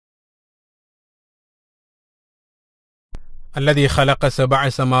الذي خلق 7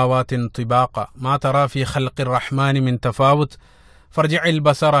 سماوات طباقا ما ترى في خلق الرحمن من تفاوت فارجع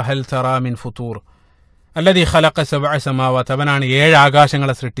البصر هل ترى من فطور. الذي خلق 7 سماوات, അവനാണ് 7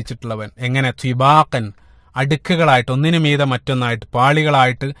 ആകാശങ്ങളെ സൃഷ്ടിച്ചിട്ടുള്ളവൻ. എങ്ങനെ? ത്വിബാഖൻ, അടുക്കുകളായിട്ട്, ഒന്നിനു മീതെ മറ്റൊന്നായിട്ട്,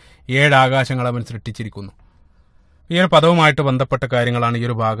 പാളികളായിട്ട് 7 ആകാശങ്ങൾ അവൻ സൃഷ്ടിച്ചിരിക്കുന്നു. ഈ ഒരു പദവുമായിട്ട് ബന്ധപ്പെട്ട കാര്യങ്ങളാണ് ഈ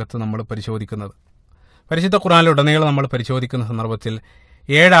ഒരു ഭാഗത്ത് നമ്മൾ പരിശോധിക്കുന്നത്. പരിശുദ്ധ ഖുർആനിലുടനീളം നമ്മൾ പരിശോധിക്കുന്ന സന്ദർഭത്തിൽ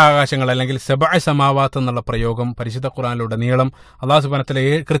 7 ആകാശങ്ങൾ അല്ലെങ്കിൽ 7 സമാവാത്ത് എന്നുള്ള പ്രയോഗം പരിശുദ്ധ ഖുർആനിലുടനീളം അല്ലാഹു സുബ്ഹാനഹു വ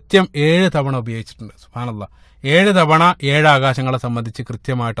തആല കൃത്യം 7 തവണ ഉപയോഗിച്ചിട്ടുണ്ട്. സുബ്ഹാനല്ലാഹ്, 7 തവണ 7 ആകാശങ്ങളെ സംബന്ധിച്ച്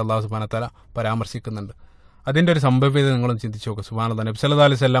കൃത്യമായിട്ട് അല്ലാഹു സുബ്ഹാനഹു വ തആല പരാമർശിക്കുന്നുണ്ട്. അതിന്റെ ഒരു സംഭവ്യത നിങ്ങളും ചിന്തിച്ചു നോക്കുക. സുബ്ഹാനല്ലാഹ്, നബി സല്ലല്ലാഹു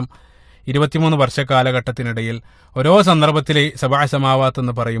അലൈഹി വസല്ലം 23 വർഷ കാലഘട്ടത്തിനിടയിൽ ഓരോ സന്ദർഭത്തിൽ 7 സമാവാത്ത്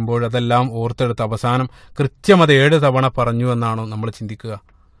എന്ന് പറയുമ്പോൾ അതെല്ലാം ഓർത്തെടുത്ത് അവസാനം കൃത്യം അത് 7 തവണ പറഞ്ഞു എന്നാണോ നമ്മൾ ചിന്തിക്കുക?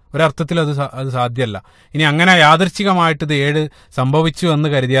 ഒരർത്ഥത്തിൽ അത് സാധ്യമല്ല. ഇനി അങ്ങനെ യാദൃച്ഛികമായിട്ട് ഇത് 7 സംഭവിച്ചു എന്ന്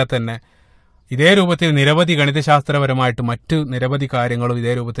കരുതിയാൽ തന്നെ ഇതേ രൂപത്തിൽ നിരവധി ഗണിതശാസ്ത്രപരമായിട്ട് മറ്റു നിരവധി കാര്യങ്ങളും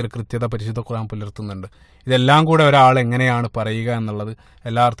ഇതേ രൂപത്തിൽ കൃത്യത പരിശുദ്ധ ഖുർആൻ പുലർത്തുന്നുണ്ട്. ഇതെല്ലാം കൂടെ ഒരാൾ എങ്ങനെയാണ് പറയുക എന്നുള്ളത്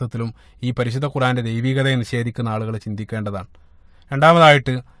എല്ലാ അർത്ഥത്തിലും ഈ പരിശുദ്ധ ഖുർആന്റെ ദൈവികതയെ നിഷേധിക്കുന്ന ആളുകൾ ചിന്തിക്കേണ്ടതാണ്.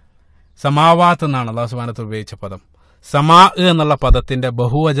 രണ്ടാമതായിട്ട് സമാവാത്ത് എന്നാണ് അല്ലാഹു സുബ്ഹാനഹു വ തആല ഉപയോഗിച്ച പദം. സമാ എന്നുള്ള പദത്തിന്റെ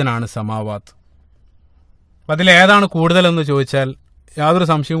ബഹുവചനാണ് സമാവാത്ത്. അപ്പം അതിലേതാണ് കൂടുതലെന്ന് ചോദിച്ചാൽ യാതൊരു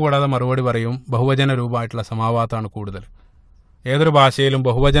സംശയവും കൂടാതെ മറുപടി പറയും, ബഹുവചന രൂപമായിട്ടുള്ള സമാവാത്താണ് കൂടുതൽ. ഏതൊരു ഭാഷയിലും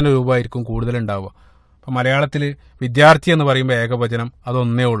ബഹുവചന രൂപമായിരിക്കും കൂടുതലുണ്ടാവുക. അപ്പം മലയാളത്തിൽ വിദ്യാർത്ഥി എന്ന് പറയുമ്പോൾ ഏകവചനം,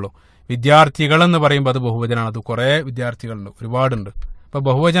 അതൊന്നേ ഉള്ളൂ. വിദ്യാർത്ഥികൾ എന്ന് പറയുമ്പോൾ അത് ബഹുവചനമാണ്. അത് കുറേ വിദ്യാർത്ഥികളുണ്ട്, ഒരുപാടുണ്ട്. അപ്പോൾ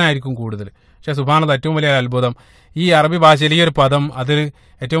ബഹുവചനമായിരിക്കും കൂടുതൽ. പക്ഷേ സുബ്ഹാനല്ലാഹ്, ഏറ്റവും വലിയ അത്ഭുതം ഈ അറബി ഭാഷയിൽ ഈ ഒരു പദം, അതിൽ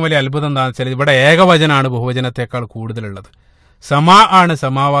ഏറ്റവും വലിയ അത്ഭുതം എന്താണെന്ന് വെച്ചാൽ ഇവിടെ ഏകവചനാണ് ബഹുവചനത്തെക്കാൾ കൂടുതലുള്ളത്. സമാ ആണ്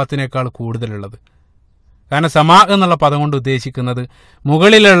സമാവാത്തിനേക്കാൾ കൂടുതലുള്ളത്. കാരണം സമാ എന്നുള്ള പദം കൊണ്ട് ഉദ്ദേശിക്കുന്നത്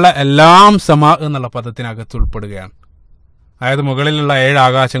മുകളിലുള്ള എല്ലാം സമാ എന്നുള്ള പദത്തിനകത്ത് ഉൾപ്പെടുകയാണ്. അതായത് മുകളിലുള്ള 7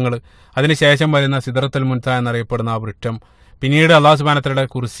 ആകാശങ്ങൾ, അതിനുശേഷം വരുന്ന സിദ്റത്തുൽ മുൻതഹ എന്നറിയപ്പെടുന്ന ആ വൃക്ഷം, പിന്നീട് അല്ലാഹു സുബ്ഹാനഹു വ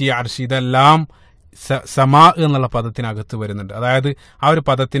തആലയുടെ കുർസി, അർശ്, ഇതെല്ലാം സമാ എന്നുള്ള പദത്തിനകത്ത് വരുന്നുണ്ട്. അതായത് ആ ഒരു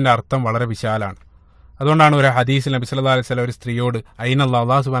പദത്തിന്റെ അർത്ഥം വളരെ വിശാലാണ്. അതുകൊണ്ടാണ് ഒരു ഹദീസിൽ നബി സല്ലല്ലാഹു അലൈഹി വസല്ലം ഒരു സ്ത്രീയോട്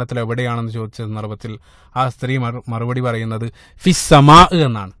അല്ലാഹു സുബ്ഹാനഹു വ തആല എവിടെയാണെന്ന് ചോദിച്ച സന്ദർഭത്തിൽ ആ സ്ത്രീ മറുപടി പറയുന്നത് ഫിസ് സമാ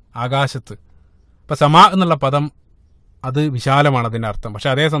എന്നാണ്, ആകാശത്ത്. അപ്പൊ സമാ എന്നുള്ള പദം അത് വിശാലമാണ് അതിന്റെ അർത്ഥം. പക്ഷെ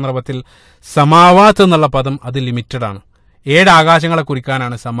അതേ സന്ദർഭത്തിൽ സമാവാത്ത് എന്നുള്ള പദം അത് ലിമിറ്റഡ് ആണ്. 7 ആകാശങ്ങളെ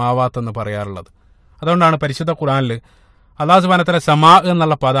കുറിക്കാനാണ് സമാവാത്ത് എന്ന് പറയാറുള്ളത്. അതുകൊണ്ടാണ് പരിശുദ്ധ ഖുർആനിൽ അല്ലാഹു സുബ്ഹാനഹു വ തആല സമാ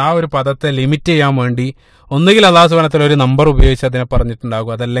എന്നുള്ള പദം, ആ ഒരു പദത്തെ ലിമിറ്റ് ചെയ്യാൻ വേണ്ടി ഒന്നുകിൽ അല്ലാഹു സുബ്ഹാനഹു വ തആല ഒരു നമ്പർ ഉപയോഗിച്ച് അതിനെ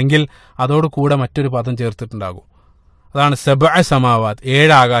പറഞ്ഞിട്ടുണ്ടാകും, അതല്ലെങ്കിൽ അതോട് കൂടെ മറ്റൊരു പദം ചേർത്തിട്ടുണ്ടാകും. അതാണ് 7 സമാവാത്ത്,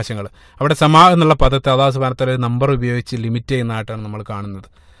 7 ആകാശങ്ങൾ. അവിടെ സമാ എന്നുള്ള പദത്തെ അല്ലാഹു സുബ്ഹാനഹു വ തആല ഒരു നമ്പർ ഉപയോഗിച്ച് ലിമിറ്റ് ചെയ്യുന്നതായിട്ടാണ് നമ്മൾ കാണുന്നത്.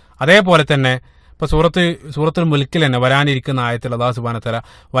 അതേപോലെ തന്നെ ഇപ്പൊ സൂറത്തുൽ മുൽക്കിൽ തന്നെ വരാനിരിക്കുന്ന ആയത്തിൽ അല്ലാഹു സുബ്ഹാനഹു വ തആല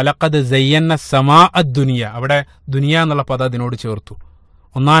വലഖദ് സയ്യന്ന സമാ അദ്ദുനിയ, അവിടെ ദുനിയ എന്നുള്ള പദം അതിനോട് ചേർത്തു.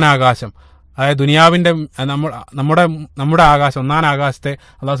 ഒന്നാം ആകാശം, അതായത് ദുനിയാവിന്റെ നമ്മുടെ ആകാശം, ഒന്നാം ആകാശത്തെ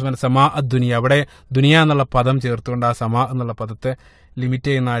അല്ലാഹു സുബ്ഹാനഹു വ തആല സമാ അദ്ദുനിയ, അവിടെ ദുനിയ എന്നുള്ള പദം ചേർത്തുകൊണ്ട് ആ സമാ എന്നുള്ള പദത്തെ ലിമിറ്റ്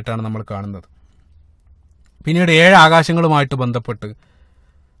ചെയ്യുന്നതായിട്ടാണ് നമ്മൾ കാണുന്നത്. പിന്നീട് 7 ആകാശങ്ങളുമായിട്ട് ബന്ധപ്പെട്ട്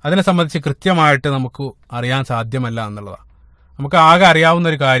അതിനെ സംബന്ധിച്ച് കൃത്യമായിട്ട് നമുക്ക് അറിയാൻ സാധ്യമല്ല എന്നുള്ളതാണ്. നമുക്ക് ആകെ അറിയാവുന്ന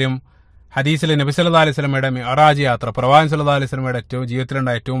ഒരു കാര്യം, ഹദീസിൽ നബി സല്ലല്ലാഹു അലൈഹി വസല്ലമയുടെ മിഅ്റാജ് യാത്ര, പ്രവാചകൻ സല്ലല്ലാഹു അലൈഹി വസല്ലമയുടെ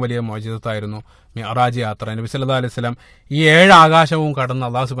ജീവിതത്തിലുണ്ടായ ഏറ്റവും വലിയ മുഅ്ജിസത്തായിരുന്നു മിഅ്റാജ് യാത്ര. നബി സല്ലല്ലാഹു അലൈഹി വസല്ലം ഈ 7 ആകാശവും കടന്ന്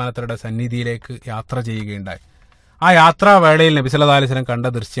അല്ലാഹു സുബ്ഹാനഹു വ തആലയുടെ സന്നിധിയിലേക്ക് യാത്ര ചെയ്യുകയുണ്ടായി. ആ യാത്രാ വേളയിൽ നബി സല്ലല്ലാഹു അലൈഹി വസല്ലം കണ്ട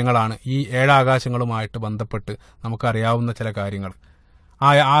ദൃശ്യങ്ങളാണ് ഈ 7 ആകാശങ്ങളുമായിട്ട് ബന്ധപ്പെട്ട് നമുക്കറിയാവുന്ന ചില കാര്യങ്ങൾ.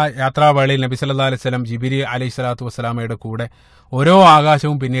 ആ യാത്രാവേളയിൽ നബി സല്ലല്ലാഹു അലൈഹി വസല്ലം ജിബ്രീൽ അലൈഹി സ്വലാത്തു വസ്സലാമയുടെ കൂടെ ഓരോ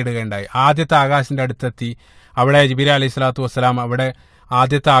ആകാശവും പിന്നിടുകയുണ്ടായി. ആദ്യത്തെ ആകാശത്തിന്റെ അടുത്തെത്തി. അവിടെ ജിബ്രീൽ അലൈഹി സ്വലാത്തു വസ്സലാം അവിടെ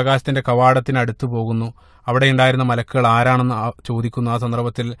ആദ്യത്തെ ആകാശത്തിന്റെ കവാടത്തിനടുത്ത് പോകുന്നു. അവിടെ ഉണ്ടായിരുന്ന മലക്കുകൾ ആരാണെന്ന് ചോദിക്കുന്നു. ആ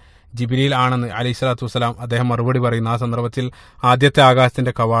സന്ദർഭത്തിൽ ജിബ്രീൽ ആണെന്ന് അലൈഹി സ്വലാത്തു വസ്സലാം അദ്ദേഹം മറുപടി പറയുന്നു. ആ സന്ദർഭത്തിൽ ആദ്യത്തെ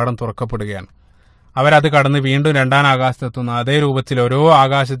ആകാശത്തിന്റെ കവാടം തുറക്കപ്പെടുകയാണ്. അവരത് കടന്ന് വീണ്ടും 2ാം ആകാശത്തെത്തുന്നു. അതേ രൂപത്തിൽ ഓരോ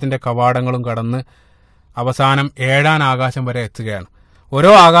ആകാശത്തിന്റെ കവാടങ്ങളും കടന്ന് അവസാനം 7ാം ആകാശം വരെ എത്തുകയാണ്.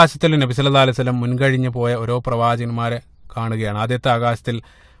 ഓരോ ആകാശത്തിലും നബി സല്ലല്ലാഹു അലൈഹി വസല്ലം മുൻകഴിഞ്ഞു പോയ ഓരോ പ്രവാചകന്മാരെ കാണുകയാണ്. ആദ്യത്തെ ആകാശത്തിൽ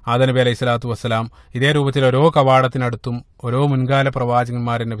ആദം നബി അലൈഹി സ്വലാത്തു വസ്സലാം, ഇതേ രൂപത്തിൽ ഓരോ കവാടത്തിനടുത്തും ഓരോ മുൻകാല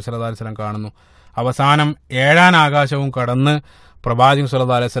പ്രവാചകന്മാരെ നബി സല്ലല്ലാഹു അലൈഹി വസല്ലം കാണുന്നു. അവസാനം 7ാം ആകാശവും കടന്ന് പ്രവാചകൻ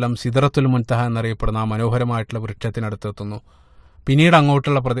സല്ലല്ലാഹു അലൈഹി വസല്ലം സിദ്റത്തുൽ മുൻതഹ എന്നറിയപ്പെടുന്ന ആ മനോഹരമായിട്ടുള്ള വൃക്ഷത്തിനടുത്തെത്തുന്നു. പിന്നീട്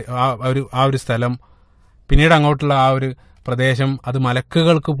അങ്ങോട്ടുള്ള ആ ഒരു സ്ഥലം, പിന്നീട് അങ്ങോട്ടുള്ള ആ ഒരു പ്രദേശം, അത്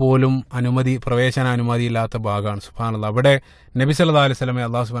മലക്കുകൾക്ക് പോലും പ്രവേശന അനുമതി ഇല്ലാത്ത ഭാഗമാണ്. സുബ്ഹാനല്ലാഹ്, അവിടെ നബി സല്ലല്ലാഹു അലൈഹി വസല്ലമയെ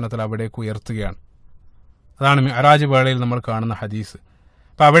അല്ലാഹു സുബ്ഹാനഹു വ തആല അവിടേക്ക് ഉയർത്തുകയാണ്. അതാണ് മിഅ്റാജ് വേളയിൽ നമ്മൾ കാണുന്ന ഹദീസ്.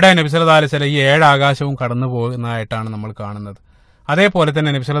 അപ്പൊ അവിടെ നബി സല്ലല്ലാഹു അലൈഹി വസല്ലം ഈ 7 ആകാശവും കടന്നു പോകുന്നതായിട്ടാണ് നമ്മൾ കാണുന്നത്. അതേപോലെ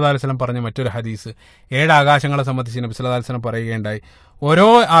തന്നെ നബി സല്ലല്ലാഹു അലൈഹി വസല്ലം പറഞ്ഞ മറ്റൊരു ഹദീസ്, 7 ആകാശങ്ങളെ സംബന്ധിച്ച് നബി സല്ലല്ലാഹു അലൈഹി വസല്ലം പറയുകയുണ്ടായി, ഓരോ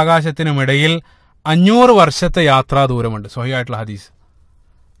ആകാശത്തിനുമിടയിൽ 500 വർഷത്തെ യാത്രാ ദൂരമുണ്ട്. സ്വഹീഹായിട്ടുള്ള ഹദീസ്.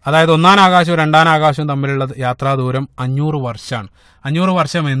 അതായത് ഒന്നാം ആകാശവും രണ്ടാം ആകാശവും തമ്മിലുള്ള യാത്രാ ദൂരം 500 വർഷമാണ്. 500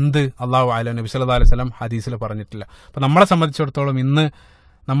 വർഷം എന്ത് അള്ളാഹു അലൈഹി നബി സല്ലല്ലാഹു അലൈഹി വസല്ലം ഹദീസിൽ പറഞ്ഞിട്ടില്ല. അപ്പം നമ്മളെ സംബന്ധിച്ചിടത്തോളം ഇന്ന്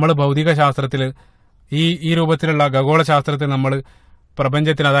നമ്മൾ ഭൗതിക ശാസ്ത്രത്തിൽ ഈ രൂപത്തിലുള്ള ഖഗോള ശാസ്ത്രത്തിൽ നമ്മൾ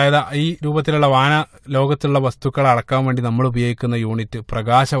പ്രപഞ്ചത്തിൽ, അതായത് ഈ രൂപത്തിലുള്ള വാന ലോകത്തുള്ള വസ്തുക്കളെ അളക്കാൻ വേണ്ടി നമ്മൾ ഉപയോഗിക്കുന്ന യൂണിറ്റ്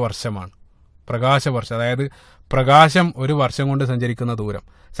പ്രകാശവർഷമാണ്. പ്രകാശവർഷം, അതായത് പ്രകാശം ഒരു വർഷം കൊണ്ട് സഞ്ചരിക്കുന്ന ദൂരം.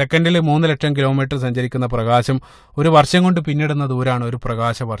 സെക്കൻഡിൽ 3 ലക്ഷം കിലോമീറ്റർ സഞ്ചരിക്കുന്ന പ്രകാശം ഒരു വർഷം കൊണ്ട് പിന്നിടുന്ന ദൂരമാണ് ഒരു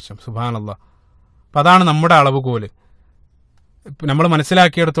പ്രകാശവർഷം. സുബ്ഹാനല്ലാഹ്. അപ്പം അതാണ് നമ്മുടെ അളവുകോല്. നമ്മൾ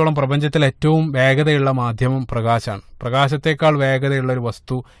മനസ്സിലാക്കിയിടത്തോളം പ്രപഞ്ചത്തിൽ ഏറ്റവും വേഗതയുള്ള മാധ്യമം പ്രകാശമാണ്. പ്രകാശത്തേക്കാൾ വേഗതയുള്ള ഒരു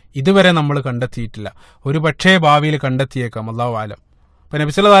വസ്തു ഇതുവരെ നമ്മൾ കണ്ടെത്തിയിട്ടില്ല. ഒരു പക്ഷേ ഭാവിയിൽ കണ്ടെത്തിയേക്കാം, അല്ലാഹു ആലം. അപ്പം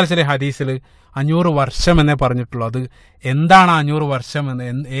നബി സല്ലല്ലാഹു അലൈഹി വസല്ലം ഹദീസിൽ 500 വർഷം എന്നേ പറഞ്ഞിട്ടുള്ളൂ. അത് എന്താണ് 500 വർഷം എന്ന്,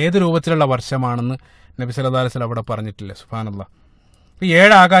 ഏത് രൂപത്തിലുള്ള വർഷമാണെന്ന് നബി സല്ലല്ലാഹു അലൈഹി വസല്ലം അവിടെ പറഞ്ഞിട്ടില്ല. സുബ്ഹാനല്ലാഹ്. ഈ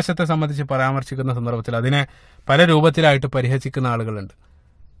 7 ആകാശത്തെ സംബന്ധിച്ച് പരാമർശിക്കുന്ന സന്ദർഭത്തിൽ അതിനെ പല രൂപത്തിലായിട്ട് പരിഹസിക്കുന്ന ആളുകളുണ്ട്.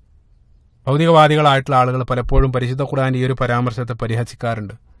 ഭൗതികവാദികളായിട്ടുള്ള ആളുകൾ പലപ്പോഴും പരിശുദ്ധ ഖുർആന്റെ ഈ ഒരു പരാമർശത്തെ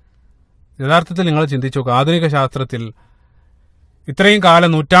പരിഹസിക്കാറുണ്ട്. യഥാർത്ഥത്തിൽ നിങ്ങൾ ചിന്തിച്ചു നോക്കുക, ആധുനിക ശാസ്ത്രത്തിൽ ഇത്രയും കാലം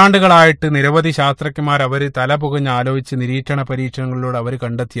നൂറ്റാണ്ടുകളായിട്ട് നിരവധി ശാസ്ത്രജ്ഞന്മാർ അവർ തല പുകഞ്ഞ് ആലോചിച്ച് നിരീക്ഷണ പരീക്ഷണങ്ങളിലൂടെ അവർ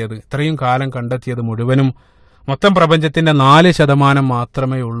കണ്ടെത്തിയത്, ഇത്രയും കാലം കണ്ടെത്തിയത് മുഴുവനും മൊത്തം പ്രപഞ്ചത്തിന്റെ 4%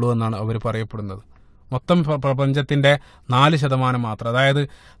 മാത്രമേ ഉള്ളൂ എന്നാണ് അവർ പറയപ്പെടുന്നത്. മൊത്തം പ്രപഞ്ചത്തിന്റെ 4% മാത്രം. അതായത്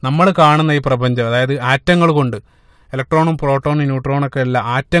നമ്മൾ കാണുന്ന ഈ പ്രപഞ്ചം, അതായത് ആറ്റങ്ങൾ കൊണ്ട്, ഇലക്ട്രോണും പ്രോട്ടോണും ന്യൂട്രോണും ഒക്കെ അല്ല,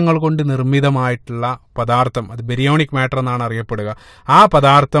 ആറ്റങ്ങൾ കൊണ്ട് നിർമ്മിതമായിട്ടുള്ള പദാർത്ഥം, അത് ബെരിയോണിക് മാറ്റർ എന്നാണ് അറിയപ്പെടുക. ആ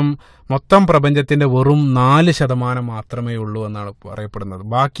പദാർത്ഥം മൊത്തം പ്രപഞ്ചത്തിന്റെ വെറും 4% മാത്രമേ ഉള്ളൂ എന്നാണ് പറയപ്പെടുന്നത്.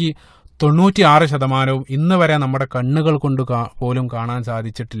 ബാക്കി 96% ഇന്ന് വരെ നമ്മുടെ കണ്ണുകൾ കൊണ്ട് പോലും കാണാൻ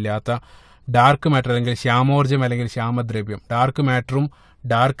സാധിച്ചിട്ടില്ലാത്ത ഡാർക്ക് മാറ്റർ അല്ലെങ്കിൽ ശ്യാമോർജം അല്ലെങ്കിൽ ശ്യാമദ്രവ്യം, ഡാർക്ക് മാറ്ററും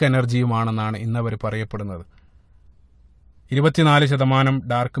ഡാർക്ക് എനർജിയുമാണെന്നാണ് ഇന്നവർ പറയപ്പെടുന്നത്. 24%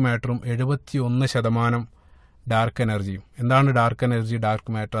 ഡാർക്ക് മാറ്ററും 71% ഡാർക്ക് എനർജിയും. എന്താണ് ഡാർക്ക് എനർജി,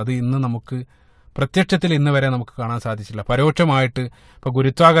 ഡാർക്ക് മാറ്റർ? അത് ഇന്ന് നമുക്ക് പ്രത്യക്ഷത്തിൽ ഇന്ന് വരെ നമുക്ക് കാണാൻ സാധിച്ചില്ല. പരോക്ഷമായിട്ട് ഇപ്പോൾ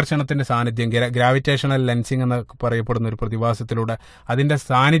ഗുരുത്വാകർഷണത്തിന്റെ സാന്നിധ്യം, ഗ്രാവിറ്റേഷണൽ ലെൻസിങ് എന്ന് പറയപ്പെടുന്ന ഒരു പ്രതിഭാസത്തിലൂടെ അതിന്റെ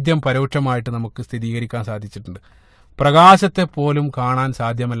സാന്നിധ്യം പരോക്ഷമായിട്ട് നമുക്ക് സ്ഥിരീകരിക്കാൻ സാധിച്ചിട്ടുണ്ട്. പ്രകാശത്തെ പോലും കാണാൻ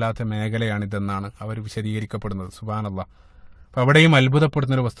സാധ്യമല്ലാത്ത മേഖലയാണിതെന്നാണ് അവർ വിശദീകരിക്കപ്പെടുന്നത്. സുബ്ഹാനല്ലാഹ്. അപ്പം അവിടെയും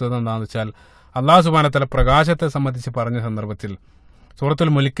അത്ഭുതപ്പെടുന്ന ഒരു വസ്തുത എന്താണെന്ന് വെച്ചാൽ, അള്ളാഹു സുബ്ഹാനഹു വ തആല പ്രകാശത്തെ സംബന്ധിച്ച് പറഞ്ഞ സന്ദർഭത്തിൽ സൂറത്തുൽ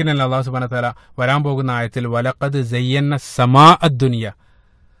മുൽക്കിൽ അള്ളാഹു സുബ്ഹാനഹു വ തആല വരാൻ പോകുന്ന ആയത്തിൽ വലഖദ് സയ്യന്ന സമാഅദ് ദുനിയ,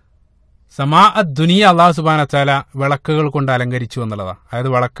 സമാഅദ് ദുനിയ അള്ളാഹു സുബ്ഹാനഹു വ തആല വിളക്കുകൾ കൊണ്ട് അലങ്കരിച്ചു എന്നുള്ളതാണ്. അതായത്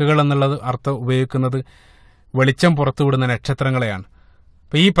വിളക്കുകൾ എന്നുള്ളത് അർത്ഥം ഉപയോഗിക്കുന്നത് വെളിച്ചം പുറത്തുവിടുന്ന നക്ഷത്രങ്ങളെയാണ്.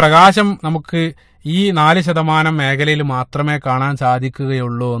 അപ്പം ഈ പ്രകാശം നമുക്ക് ഈ 4% മേഖലയിൽ മാത്രമേ കാണാൻ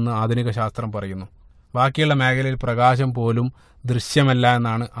സാധിക്കുകയുള്ളൂ എന്ന് ആധുനിക ശാസ്ത്രം പറയുന്നു. ബാക്കിയുള്ള മേഖലയിൽ പ്രകാശം പോലും ദൃശ്യമല്ല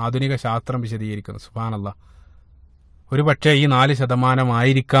എന്നാണ് ആധുനിക ശാസ്ത്രം വിശദീകരിക്കുന്നത്. സുബ്ഹാനല്ലാഹ്. ഒരു പക്ഷേ ഈ 4%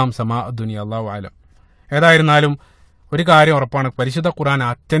 ആയിരിക്കാം സമാ ദുനിയ, അല്ലാഹു അലം. ഏതായിരുന്നാലും ഒരു കാര്യം ഉറപ്പാണ്, പരിശുദ്ധ ഖുർആൻ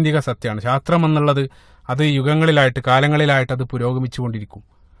ആത്യന്തിക സത്യമാണ്. ശാസ്ത്രം എന്നുള്ളത് അത് യുഗങ്ങളിലായിട്ട് കാലങ്ങളിലായിട്ട് അത് പുരോഗമിച്ചുകൊണ്ടിരിക്കും.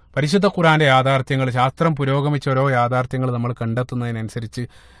 പരിശുദ്ധ ഖുർആന്റെ യാഥാർത്ഥ്യങ്ങൾ, ശാസ്ത്രം പുരോഗമിച്ച ഓരോ യാഥാർത്ഥ്യങ്ങൾ നമ്മൾ കണ്ടെത്തുന്നതിനനുസരിച്ച്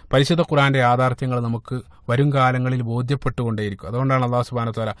പരിശുദ്ധ ഖുർആന്റെ യാഥാർത്ഥ്യങ്ങൾ നമുക്ക് വരും കാലങ്ങളിൽ ബോധ്യപ്പെട്ടുകൊണ്ടേയിരിക്കും. അതുകൊണ്ടാണ് അല്ലാഹു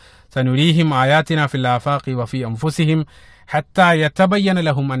സുബ്ഹാനഹു വ തആല സനുരീഹിം ആയാതിനാ ഫിൽ ആഫാഖി വഫി അൻഫുസിഹിം ഹത്താ യതബയ്യന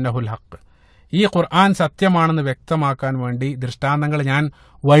ലഹും അന്നഹുൽ ഹഖ്. ഈ ഖുർആൻ സത്യമാണെന്ന് വ്യക്തമാക്കാൻ വേണ്ടി ദൃഷ്ടാന്തങ്ങൾ ഞാൻ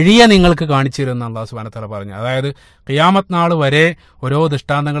വഴിയെ നിങ്ങൾക്ക് കാണിച്ചു തരുമെന്ന് അല്ലാഹു സുബ്ഹാനഹു വ തആല പറഞ്ഞു. അതായത് ഖിയാമത്ത് നാൾ വരെ ഓരോ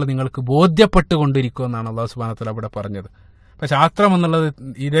ദൃഷ്ടാന്തങ്ങൾ നിങ്ങൾക്ക് ബോധ്യപ്പെട്ടുകൊണ്ടിരിക്കുമെന്നാണ് അല്ലാഹു സുബ്ഹാനഹു വ തആല ഇവിടെ പറഞ്ഞത്. അപ്പം ശാസ്ത്രം എന്നുള്ളത്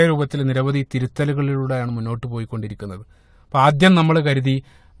ഇതേ രൂപത്തിൽ നിരവധി തിരുത്തലുകളിലൂടെയാണ് മുന്നോട്ട് പോയിക്കൊണ്ടിരിക്കുന്നത്. അപ്പം ആദ്യം നമ്മൾ കരുതി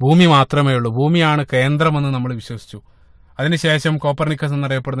ഭൂമി മാത്രമേ ഉള്ളൂ, ഭൂമിയാണ് കേന്ദ്രമെന്ന് നമ്മൾ വിശ്വസിച്ചു. അതിനുശേഷം കോപ്പർനിക്കസ്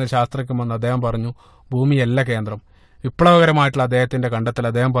എന്നറിയപ്പെടുന്ന ഒരു ശാസ്ത്രജ്ഞൻ വന്ന് അദ്ദേഹം പറഞ്ഞു ഭൂമിയല്ല കേന്ദ്രം. വിപ്ലവകരമായിട്ടുള്ള അദ്ദേഹത്തിന്റെ കണ്ടെത്തൽ,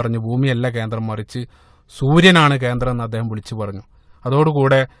 അദ്ദേഹം പറഞ്ഞു ഭൂമിയല്ല കേന്ദ്രം, മറിച്ച് സൂര്യനാണ് കേന്ദ്രം എന്ന് അദ്ദേഹം വിളിച്ചു പറഞ്ഞു.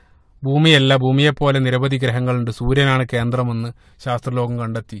 അതോടുകൂടെ ഭൂമിയല്ല, ഭൂമിയെപ്പോലെ നിരവധി ഗ്രഹങ്ങളുണ്ട്, സൂര്യനാണ് കേന്ദ്രമെന്ന് ശാസ്ത്രലോകം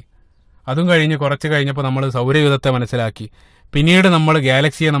കണ്ടെത്തി. അതും കഴിഞ്ഞ് കുറച്ച് കഴിഞ്ഞപ്പോൾ നമ്മൾ സൗരയൂഥത്തെ മനസ്സിലാക്കി. പിന്നീട് നമ്മൾ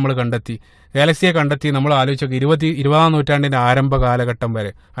ഗാലക്സിയെ നമ്മൾ കണ്ടെത്തി. ഗാലക്സിയെ കണ്ടെത്തി നമ്മൾ ആലോചിച്ചൊക്കെ 20ാം നൂറ്റാണ്ടിന്റെ ആരംഭ കാലഘട്ടം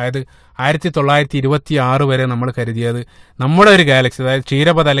വരെ, അതായത് 1926 വരെ നമ്മൾ കരുതിയത് നമ്മുടെ ഒരു ഗാലക്സി, അതായത്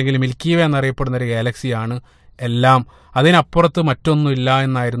ക്ഷീരപഥ അല്ലെങ്കിൽ മിൽക്കി വേ എന്നറിയപ്പെടുന്ന ഒരു ഗാലക്സിയാണ് എല്ലാം, അതിനപ്പുറത്ത് മറ്റൊന്നുമില്ല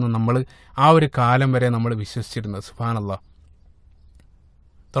എന്നായിരുന്നു നമ്മൾ ആ ഒരു കാലം വരെ നമ്മൾ വിശ്വസിച്ചിരുന്നത്. സുബ്ഹാനല്ലാഹ്.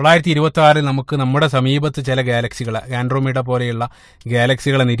 1926 നമുക്ക് നമ്മുടെ സമീപത്ത് ചില ഗാലക്സികളെ, ആൻഡ്രോമീഡ പോലെയുള്ള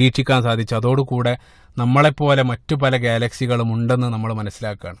ഗാലക്സികളെ നിരീക്ഷിക്കാൻ സാധിച്ചു. അതോടുകൂടെ നമ്മളെപ്പോലെ മറ്റു പല ഗാലക്സികളും ഉണ്ടെന്ന് നമ്മൾ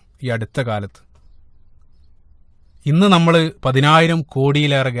മനസ്സിലാക്കുകയാണ് ഈ അടുത്ത കാലത്ത്. ഇന്ന് നമ്മൾ 10,000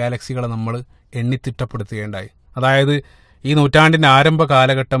 കോടിയിലേറെ ഗാലക്സികളെ നമ്മൾ എണ്ണിത്തിട്ടപ്പെടുത്തുകയുണ്ടായി. അതായത് ഈ നൂറ്റാണ്ടിന്റെ ആരംഭ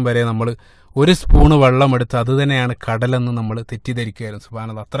കാലഘട്ടം വരെ നമ്മൾ ഒരു സ്പൂണ് വെള്ളമെടുത്ത് അത് തന്നെയാണ് കടലെന്ന് നമ്മൾ തെറ്റിദ്ധരിക്കുകയായിരുന്നു.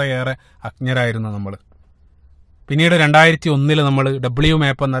 സുബ്ഹാനല്ലാഹ്. അത്രയേറെ അജ്ഞരായിരുന്നു നമ്മൾ. പിന്നീട് 2001 നമ്മൾ W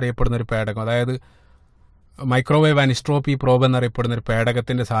മാപ്പ് എന്നറിയപ്പെടുന്ന ഒരു പേടകം, അതായത് മൈക്രോവേവ് അനിസ്ട്രോപ്പി പ്രോബ് എന്നറിയപ്പെടുന്ന ഒരു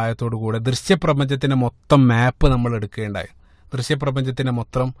പേടകത്തിന്റെ സഹായത്തോടു കൂടെ ദൃശ്യപ്രപഞ്ചത്തിന്റെ മൊത്തം മാപ്പ് നമ്മൾ എടുക്കുകയുണ്ടായി. ദൃശ്യപ്രപഞ്ചത്തിന്റെ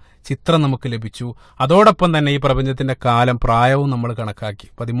മൊത്തം ചിത്രം നമുക്ക് ലഭിച്ചു. അതോടൊപ്പം തന്നെ ഈ പ്രപഞ്ചത്തിന്റെ കാലം പ്രായവും നമ്മൾ കണക്കാക്കി.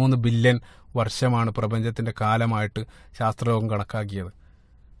 13 ബില്യൺ വർഷമാണ് പ്രപഞ്ചത്തിന്റെ കാലമായിട്ട് ശാസ്ത്രലോകം കണക്കാക്കിയത്.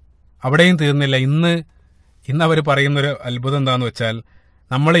 അവിടെയും തീർന്നില്ല. ഇന്ന് അവർ പറയുന്നൊരു അത്ഭുതം എന്താണെന്ന് വെച്ചാൽ,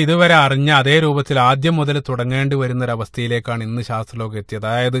 നമ്മൾ ഇതുവരെ അറിഞ്ഞ അതേ രൂപത്തിൽ ആദ്യം മുതൽ തുടങ്ങേണ്ടി വരുന്നൊരവസ്ഥയിലേക്കാണ് ഇന്ന് ശാസ്ത്രലോകം എത്തിയത്.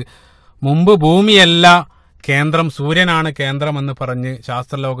 അതായത് മുമ്പ് ഭൂമിയല്ല കേന്ദ്രം, സൂര്യനാണ് കേന്ദ്രമെന്ന് പറഞ്ഞ്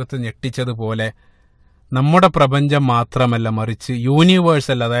ശാസ്ത്രലോകത്ത് ഞെട്ടിച്ചതുപോലെ നമ്മുടെ പ്രപഞ്ചം മാത്രമല്ല, മറിച്ച്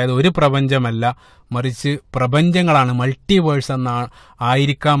യൂണിവേഴ്സല്ല, അതായത് ഒരു പ്രപഞ്ചമല്ല, മറിച്ച് പ്രപഞ്ചങ്ങളാണ്, മൾട്ടിവേഴ്സ്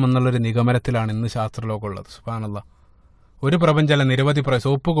ആയിരിക്കാം എന്നുള്ളൊരു നിഗമനത്തിലാണ് ഇന്ന് ശാസ്ത്രലോകം ഉള്ളത്. സുബ്ഹാനല്ലാഹ്. ഒരു പ്രപഞ്ചമല്ല, നിരവധി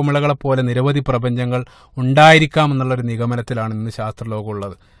സോപ്പ് കുമിളകളെ പോലെ നിരവധി പ്രപഞ്ചങ്ങൾ ഉണ്ടായിരിക്കാം എന്നുള്ളൊരു നിഗമനത്തിലാണ് ഇന്ന് ശാസ്ത്രലോകം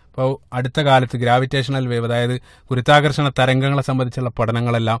ഉള്ളത്. ഇപ്പോൾ അടുത്ത കാലത്ത് ഗ്രാവിറ്റേഷണൽ വേവ്, അതായത് ഗുരുത്വാകർഷണ തരംഗങ്ങളെ സംബന്ധിച്ചുള്ള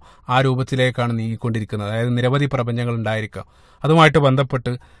പഠനങ്ങളെല്ലാം ആ രൂപത്തിലേക്കാണ് നീങ്ങിക്കൊണ്ടിരിക്കുന്നത്. അതായത് നിരവധി പ്രപഞ്ചങ്ങൾ ഉണ്ടായിരിക്കാം. അതുമായിട്ട്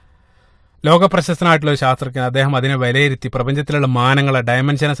ബന്ധപ്പെട്ട് ലോകപ്രശസ്തനായിട്ടുള്ള ഒരു ശാസ്ത്രജ്ഞൻ അദ്ദേഹം അതിനെ വിലയിരുത്തി പ്രപഞ്ചത്തിലുള്ള മാനങ്ങളെ,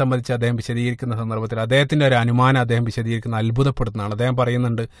 ഡയമെൻഷനെ സംബന്ധിച്ച് അദ്ദേഹം വിശദീകരിക്കുന്ന സന്ദർഭത്തിൽ അദ്ദേഹത്തിന്റെ ഒരു അനുമാനം അദ്ദേഹം വിശദീകരിക്കുന്ന അത്ഭുതപ്പെടുത്തുന്നതാണ്. അദ്ദേഹം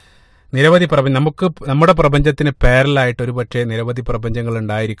പറയുന്നുണ്ട്, നിരവധി നമ്മുടെ പ്രപഞ്ചത്തിന് പാരലായിട്ട് ഒരു പക്ഷേ നിരവധി പ്രപഞ്ചങ്ങൾ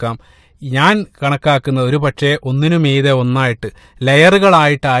ഉണ്ടായിരിക്കാം. ഞാൻ കണക്കാക്കുന്നത് ഒരു പക്ഷേ ഒന്നിനും മീതെ ഒന്നായിട്ട്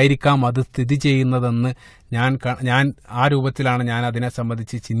ലെയറുകളായിട്ടായിരിക്കാം അത് സ്ഥിതി ചെയ്യുന്നതെന്ന് ഞാൻ ആ രൂപത്തിലാണ് ഞാൻ അതിനെ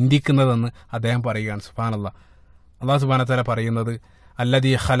സംബന്ധിച്ച് ചിന്തിക്കുന്നതെന്ന് അദ്ദേഹം പറയുകയാണ്. സുബ്ഹാനല്ലാഹ്. അല്ലാഹു സുബ്ഹാനഹു വ തആല പറയുന്നത്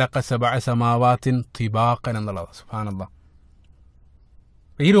അല്ലദീ ഖലഖ സബഅ സമാവാതിൻ തിബാഖൻ എന്നുള്ളതാണ്. സുബ്ഹാനല്ലാഹ്.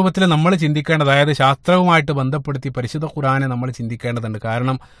 ഈ രൂപത്തിൽ നമ്മൾ ചിന്തിക്കേണ്ടത്, അതായത് ശാസ്ത്രവുമായിട്ട് ബന്ധപ്പെടുത്തി പരിശുദ്ധ ഖുർആനെ നമ്മൾ ചിന്തിക്കേണ്ടതുണ്ട്.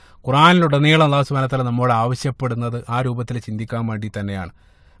 കാരണം ഖുർആനിലുടനീളം അല്ലാഹു സുബ്ഹാനഹു വ തആല നമ്മോട് ആവശ്യപ്പെടുന്നത് ആ രൂപത്തിൽ ചിന്തിക്കാൻ വേണ്ടി തന്നെയാണ്.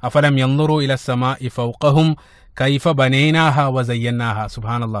 അഫലം യൻദുറു ഇല സമാഇ ഫൗഖഹും കൈഫ ബനൈനാഹ വസയ്യനാഹ.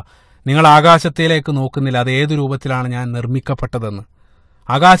 സുബ്ഹാനല്ലാഹ്. നിങ്ങൾ ആകാശത്തിലേക്ക് നോക്കുന്നില്ല, അത് ഏത് രൂപത്തിലാണ് ഞാൻ നിർമ്മിക്കപ്പെട്ടതെന്ന്.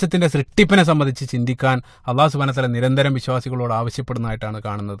 ആകാശത്തിന്റെ സൃഷ്ടിപ്പിനെ സംബന്ധിച്ച് ചിന്തിക്കാൻ അല്ലാഹു സുബ്ഹാനഹു വ തആല നിരന്തരം വിശ്വാസികളോട് ആവശ്യപ്പെടുന്നതായിട്ടാണ്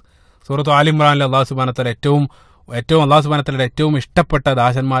കാണുന്നത്. സൂറത്ത് ആൽ ഇംറാനിൽ അല്ലാഹു സുബ്ഹാനഹു വ തആല അല്ലാഹു സുബ്ഹാനഹു വ തആലയുടെ ഏറ്റവും ഇഷ്ടപ്പെട്ട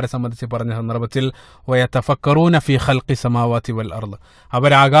ദാസന്മാരെ സംബന്ധിച്ച് പറഞ്ഞ സന്ദർഭത്തിൽ വയതഫക്കറൂന ഫീ ഖൽഖി സമാവാതി വൽ അർള്,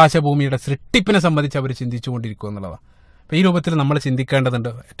 അവർ ആകാശഭൂമിയുടെ സൃഷ്ടിപ്പിനെ സംബന്ധിച്ച് അവർ ചിന്തിച്ചുകൊണ്ടിരിക്കും എന്നുള്ളതാണ്. അപ്പോൾ ഈ രൂപത്തിൽ നമ്മൾ ചിന്തിക്കേണ്ടതുണ്ട്.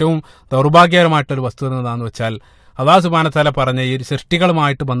 ഏറ്റവും ദൗർഭാഗ്യകരമായിട്ടൊരു വസ്തുത എന്താണെന്ന് വെച്ചാൽ, അല്ലാഹു സുബ്ഹാനഹു വ തആല പറഞ്ഞ ഈ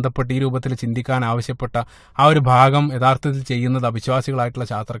സൃഷ്ടികളുമായിട്ട് ബന്ധപ്പെട്ട് ഈ രൂപത്തിൽ ചിന്തിക്കാൻ ആവശ്യപ്പെട്ട ആ ഒരു ഭാഗം യഥാർത്ഥത്തിൽ ചെയ്യുന്നത് അവിശ്വാസികളായിട്ടുള്ള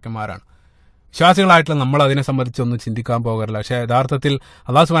ശാസ്ത്രജ്ഞന്മാരാണ്. വിശ്വാസികളായിട്ടുള്ള നമ്മൾ അതിനെ സംബന്ധിച്ചൊന്നും ചിന്തിക്കാൻ പോകാറില്ല. പക്ഷേ യഥാർത്ഥത്തിൽ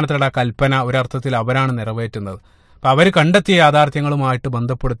അല്ലാഹു സുബ്ഹാനഹു വ തആലയുടെ കൽപ്പന ഒരർത്ഥത്തിൽ അവരാണ് നിറവേറ്റുന്നത്. അപ്പം അവർ കണ്ടെത്തിയ യാഥാർത്ഥ്യങ്ങളുമായിട്ട്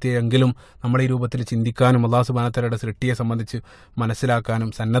ബന്ധപ്പെടുത്തിയെങ്കിലും നമ്മൾ ഈ രൂപത്തിൽ ചിന്തിക്കാനും അല്ലാഹു സുബ്ഹാനഹു വ തആലയുടെ സൃഷ്ടിയെ സംബന്ധിച്ച്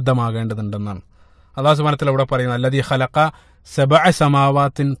മനസ്സിലാക്കാനും സന്നദ്ധമാകേണ്ടതുണ്ടെന്നാണ് അല്ലാഹു സുബ്ഹാനഹു വ തആല ഇവിടെ പറയുന്നത്. അല്ലദീ ഖലഖ സബഅ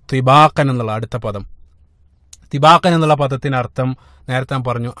സമാവാതിൻ തിബാഖൻ എന്നുള്ള അടുത്ത പദം. തിബാഖൻ എന്നുള്ള പദത്തിന് അർത്ഥം നേരത്തെ ഞാൻ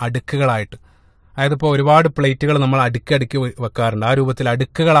പറഞ്ഞു, അടുക്കുകളായിട്ട്. അതായത് ഇപ്പോൾ ഒരുപാട് പ്ലേറ്റുകൾ നമ്മൾ അടുക്കി വെക്കാറുണ്ട്. ആ രൂപത്തിൽ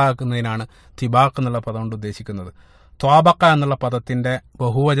അടുക്കുകളാക്കുന്നതിനാണ് തിബാഖ് എന്നുള്ള പദം കൊണ്ട് ഉദ്ദേശിക്കുന്നത്. ത്വാബക്ക എന്നുള്ള പദത്തിന്റെ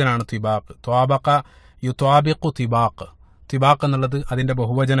ബഹുവചനാണ് തിബാഖ്. ത്വാബക്ക യുത്വാബിഖു തിബാഖ്. തിബാഖ് എന്നുള്ളത് അതിന്റെ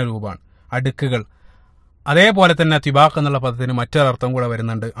ബഹുവചന രൂപമാണ്, അടുക്കുകൾ. അതേപോലെ തന്നെ തിബാഖ് എന്നുള്ള പദത്തിന് മറ്റൊരർത്ഥം കൂടെ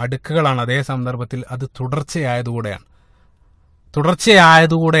വരുന്നുണ്ട്, അടുക്കുകളാണ്. അതേ സന്ദർഭത്തിൽ അത്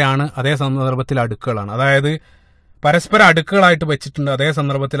തുടർച്ചയായതുകൂടെയാണ് അതേ സന്ദർഭത്തിൽ അടുക്കുകളാണ്. അതായത് പരസ്പരം അടുക്കുകളായിട്ട് വെച്ചിട്ടുണ്ട്, അതേ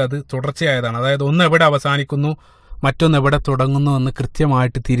സന്ദർഭത്തിൽ അത് തുടർച്ചയായതാണ്. അതായത് ഒന്ന് എവിടെ അവസാനിക്കുന്നു മറ്റൊന്ന് എവിടെ തുടങ്ങുന്നു എന്ന്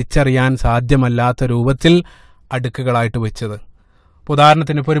കൃത്യമായിട്ട് തിരിച്ചറിയാൻ സാധ്യമല്ലാത്ത രൂപത്തിൽ അടുക്കുകളായിട്ട് വെച്ചത്.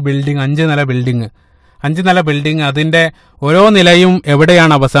 ഉദാഹരണത്തിന് ഇപ്പോൾ ഒരു ബിൽഡിംഗ്, 5 നില ബിൽഡിംഗ് അതിന്റെ ഓരോ നിലയും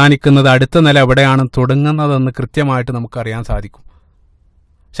എവിടെയാണ് അവസാനിക്കുന്നത്, അടുത്ത നില എവിടെയാണ് തുടങ്ങുന്നതെന്ന് കൃത്യമായിട്ട് നമുക്കറിയാൻ സാധിക്കും.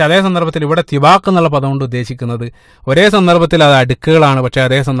 പക്ഷെ അതേ സന്ദർഭത്തിൽ ഇവിടെ തിബാഖ് എന്നുള്ള പദം കൊണ്ട് ഉദ്ദേശിക്കുന്നത് ഒരേ സന്ദർഭത്തിൽ അത് അടുക്കുകളാണ്, പക്ഷെ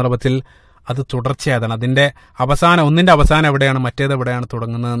അതേ സന്ദർഭത്തിൽ അത് തുടർച്ചയായതാണ്. ഒന്നിന്റെ അവസാനം എവിടെയാണ് മറ്റേത് എവിടെയാണ്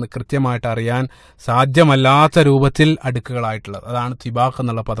തുടങ്ങുന്നതെന്ന് കൃത്യമായിട്ട് അറിയാൻ സാധ്യമല്ലാത്ത രൂപത്തിൽ അടുക്കുകളായിട്ടുള്ളത്. അതാണ് തിബാഖ്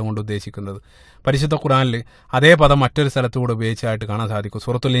എന്നുള്ള പദം കൊണ്ട് ഉദ്ദേശിക്കുന്നത്. പരിശുദ്ധ ഖുർആനിൽ അതേ പദം മറ്റൊരു സ്ഥലത്തുകൂടെ ഉപയോഗിച്ചായിട്ട് കാണാൻ സാധിക്കും.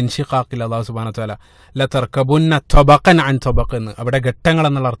 സൂറത്തുൽ ഇൻഷിഖാഖിൽ അല്ലാഹു സുബ്ഹാനഹു വ തആല ലതർകബുന്ന തബഖൻ അൻ തബഖ് എന്ന് അവിടെ ഘട്ടങ്ങൾ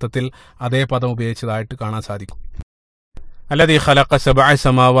എന്നുള്ള അർത്ഥത്തിൽ അതേ പദം ഉപയോഗിച്ചതായിട്ട് കാണാൻ സാധിക്കും. അല്ലദീ ഖലഖ സബഅ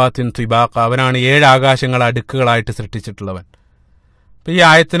സമാവാതിൻ തിബാഖ, അവനാണ് 7 ആകാശങ്ങൾ അടുക്കുകളായിട്ട് സൃഷ്ടിച്ചിട്ടുള്ളവൻ. ഈ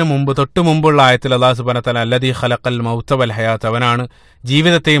ആയത്തിന് തൊട്ടു മുമ്പുള്ള ആയത്തിൽ അല്ലാഹു സുബ്ഹാനഹു വ തആല അല്ലദീ ഖലഖൽ മൗത വൽ ഹയാത്ത്, അവനാണ്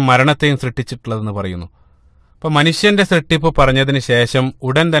ജീവിതത്തെയും മരണത്തെയും സൃഷ്ടിച്ചിട്ടുള്ളതെന്ന് പറയുന്നു. അപ്പൊ മനുഷ്യന്റെ സൃഷ്ടിപ്പ് പറഞ്ഞതിന് ശേഷം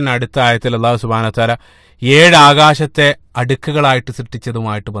ഉടൻ തന്നെ അടുത്ത ആയത്തിൽ അല്ലാഹു സുബ്ഹാനഹു വ തആല 7 ആകാശത്തെ അടുക്കുകളായിട്ട്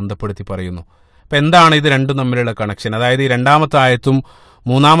സൃഷ്ടിച്ചതുമായിട്ട് ബന്ധപ്പെടുത്തി പറയുന്നു. അപ്പൊ എന്താണ് ഇത് രണ്ടും തമ്മിലുള്ള കണക്ഷൻ? അതായത് ഈ 2-ാമത്തെ ആയത്തും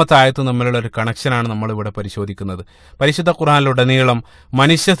 3-ാമത്തെ ആയത്തും തമ്മിലുള്ള ഒരു കണക്ഷനാണ് നമ്മൾ ഇവിടെ പരിശോധിക്കുന്നത്. പരിശുദ്ധ ഖുർആനിലുടനീളം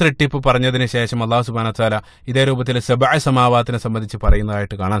മനുഷ്യ സൃഷ്ടിപ്പ് പറഞ്ഞതിന് ശേഷം അല്ലാഹു സുബ്ഹാനഹു വ തആല ഇതേ രൂപത്തിൽ സബഅ സമാവാത്തിനെ സംബന്ധിച്ച്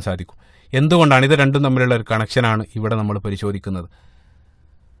പറയുന്നതായിട്ട് കാണാൻ സാധിക്കും. എന്തുകൊണ്ടാണ് ഇത് രണ്ടും തമ്മിലുള്ള ഒരു കണക്ഷനാണ് ഇവിടെ നമ്മൾ പരിശോധിക്കുന്നത്?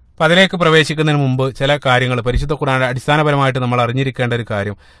 അപ്പം അതിലേക്ക് പ്രവേശിക്കുന്നതിന് മുമ്പ് ചില കാര്യങ്ങൾ പരിശുദ്ധ ഖുർആന്റെ അടിസ്ഥാനപരമായിട്ട് നമ്മൾ അറിഞ്ഞിരിക്കേണ്ട ഒരു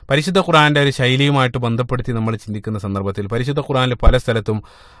കാര്യം, പരിശുദ്ധ ഖുർആന്റെ ഒരു ശൈലിയുമായിട്ട് ബന്ധപ്പെടുത്തി നമ്മൾ ചിന്തിക്കുന്ന സന്ദർഭത്തിൽ പരിശുദ്ധ ഖുർആനിൽ പല സ്ഥലത്തും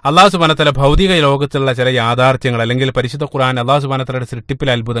അല്ലാഹു സുബ്ഹാനഹു വ തആല ഭൗതിക ലോകത്തുള്ള ചില യാഥാർത്ഥ്യങ്ങൾ, അല്ലെങ്കിൽ പരിശുദ്ധ ഖുർആൻ അല്ലാഹു സുബ്ഹാനഹു വ തആലയുടെ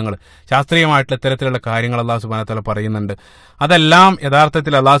സൃഷ്ടിപ്പിലെ അത്ഭുതങ്ങൾ, ശാസ്ത്രീയമായിട്ടുള്ള ഇത്തരത്തിലുള്ള കാര്യങ്ങൾ അല്ലാഹു സുബ്ഹാനഹു വ തആല പറയുന്നുണ്ട്. അതെല്ലാം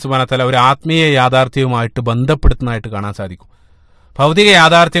യഥാർത്ഥത്തിൽ അല്ലാഹു സുബ്ഹാനഹു വ തആല ഒരു ആത്മീയ യാഥാർത്ഥ്യവുമായിട്ട് ബന്ധപ്പെടുത്തുന്നതായിട്ട് കാണാൻ സാധിക്കും. ഭൗതിക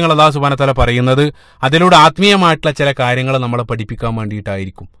യാഥാർത്ഥ്യങ്ങൾ അല്ലാഹു സുബ്ഹാനഹു വ തആല പറയുന്നത് അതിലൂടെ ആത്മീയമായിട്ടുള്ള ചില കാര്യങ്ങൾ നമ്മളെ പഠിപ്പിക്കാൻ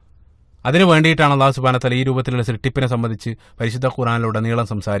വേണ്ടിയിട്ടായിരിക്കും. അതിനു വേണ്ടിയിട്ടാണ് അല്ലാഹു സുബ്ഹാനഹു വ തആല ഈ രൂപത്തിലുള്ള സൃഷ്ടിപ്പിനെ സംബന്ധിച്ച് പരിശുദ്ധ ഖുർആനിലുടനീളം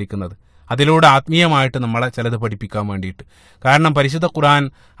സംസാരിക്കുന്നത്. അതിലൂടെ ആത്മീയമായിട്ട് നമ്മളെ ചിലത് പഠിപ്പിക്കാൻ വേണ്ടിയിട്ട്. കാരണം പരിശുദ്ധ ഖുർആൻ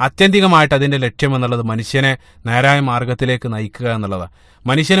ആത്യന്തികമായിട്ട് അതിന്റെ ലക്ഷ്യം എന്നുള്ളത് മനുഷ്യനെ നേരായ മാർഗത്തിലേക്ക് നയിക്കുക എന്നുള്ളതാണ്.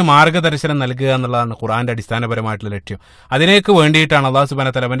 മനുഷ്യന് മാർഗദർശനം നൽകുക എന്നുള്ളതാണ് ഖുർആന്റെ അടിസ്ഥാനപരമായിട്ടുള്ള ലക്ഷ്യം. അതിലേക്ക് വേണ്ടിയിട്ടാണ് അല്ലാഹു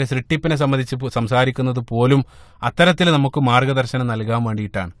സുബ്ഹാനഹു വ തആല അവന്റെ സൃഷ്ടിപ്പിനെ സംബന്ധിച്ച് സംസാരിക്കുന്നത് പോലും അത്തരത്തിൽ നമുക്ക് മാർഗദർശനം നൽകാൻ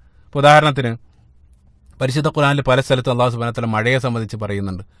വേണ്ടിയിട്ടാണ്. ഉദാഹരണത്തിന് പരിശുദ്ധ ഖുർആനിൽ പല സ്ഥലത്തും അല്ലാഹു സുബ്ഹാനഹു വ തആല മഴയെ സംബന്ധിച്ച്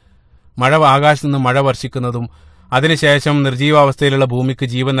പറയുന്നുണ്ട്. മഴ, ആകാശത്ത് നിന്ന് മഴ വർഷിക്കുന്നതും അതിനുശേഷം നിർജീവാവസ്ഥയിലുള്ള ഭൂമിക്ക്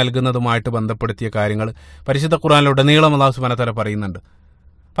ജീവൻ നൽകുന്നതുമായിട്ട് ബന്ധപ്പെടുത്തിയ കാര്യങ്ങൾ പരിശുദ്ധ ഖുർആനിലുടനീളം അല്ലാഹു സുബ്ഹാനഹു വ തആല പറയുന്നുണ്ട്.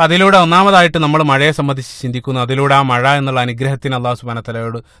 അപ്പം അതിലൂടെ ഒന്നാമതായിട്ട് നമ്മൾ മഴയെ സംബന്ധിച്ച് ചിന്തിക്കുന്നു. അതിലൂടെ ആ മഴ എന്നുള്ള അനുഗ്രഹത്തിന് അല്ലാഹു സുബ്ഹാനഹു വ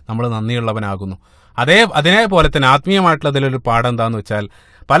തആലയോട് നമ്മൾ നന്ദിയുള്ളവനാകുന്നു. അതേപോലെ തന്നെ ആത്മീയമായിട്ടുള്ള അതിലൊരു പാഠം എന്താന്ന് വെച്ചാൽ,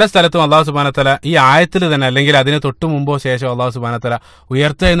 പല സ്ഥലത്തും അല്ലാഹു സുബ്ഹാനഹു വ തആല ഈ ആയത്തിൽ തന്നെ അല്ലെങ്കിൽ അതിന് തൊട്ട് മുമ്പോ ശേഷോ അല്ലാഹു സുബ്ഹാനഹു വ തആല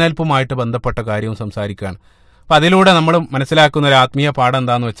ഉയർത്തെഴുന്നേൽപ്പുമായിട്ട് ബന്ധപ്പെട്ട കാര്യവും സംസാരിക്കുകയാണ്. അപ്പം അതിലൂടെ നമ്മൾ മനസ്സിലാക്കുന്ന ഒരു ആത്മീയ പാഠം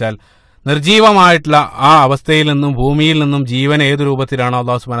എന്താന്ന് വെച്ചാൽ, നിർജീവമായിട്ടുള്ള ആ അവസ്ഥയിൽ നിന്നും ഭൂമിയിൽ നിന്നും ജീവൻ ഏത് രൂപത്തിലാണോ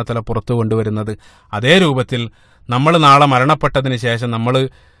അല്ലാഹു സുബ്ഹാനഹു വ തആല പുറത്തു കൊണ്ടുവരുന്നത്, അതേ രൂപത്തിൽ നമ്മൾ നാളെ മരണപ്പെട്ടതിന് ശേഷം നമ്മൾ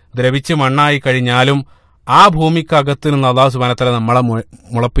ദ്രവിച്ച് മണ്ണായി കഴിഞ്ഞാലും ആ ഭൂമിക്കകത്ത് നിന്ന് അല്ലാഹു സുബ്ഹാനഹു വ തആല നമ്മളെ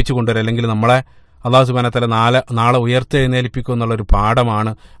മുളപ്പിച്ചു കൊണ്ടുവരും, അല്ലെങ്കിൽ നമ്മളെ അല്ലാഹു സുബ്ഹാനഹു വ തആല നാളെ ഉയർത്തെഴുന്നേൽപ്പിക്കും എന്നുള്ളൊരു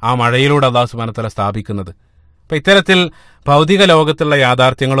പാഠമാണ് ആ മഴയിലൂടെ അല്ലാഹു സുബ്ഹാനഹു വ തആല സ്ഥാപിക്കുന്നത്. അപ്പം ഇത്തരത്തിൽ ഭൗതിക ലോകത്തുള്ള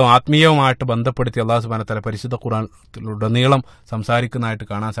യാഥാർത്ഥ്യങ്ങളും ആത്മീയവുമായിട്ട് ബന്ധപ്പെടുത്തി അല്ലാഹു സുബ്ഹാനഹു വ തആല പരിശുദ്ധ ഖുർആനിലുടനീളം സംസാരിക്കുന്നതായിട്ട്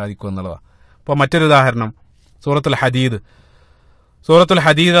കാണാൻ സാധിക്കും എന്നുള്ളതാണ്. അപ്പോൾ മറ്റൊരു ഉദാഹരണം സൂറത്തുൽ ഹദീദ്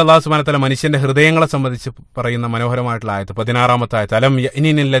അല്ലാഹു സുബ്ഹാനഹു വ തആല മനുഷ്യന്റെ ഹൃദയങ്ങളെ സംബന്ധിച്ച് പറയുന്ന മനോഹരമായിട്ടുള്ള ആയത്ത്, 16-ാമത്തെ ആയത്ത്, അലം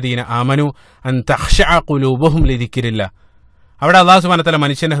യഅ്നിനില്ലദീന ആമനു അൻ തഖ്ശഅ ഖുലൂബുഹും ലിദിക്രില്ലാഹ്. അവിടെ അല്ലാഹു സുബ്ഹാനഹു വ തആല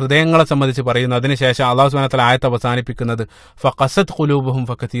മനുഷ്യന്റെ ഹൃദയങ്ങളെ സംബന്ധിച്ച് പറയുന്നു. അതിനുശേഷം അല്ലാഹു സുബ്ഹാനഹു വ തആല ആയത്ത് അവസാനിപ്പിക്കുന്നത് ഫഖസത് ഖുലൂബുഹും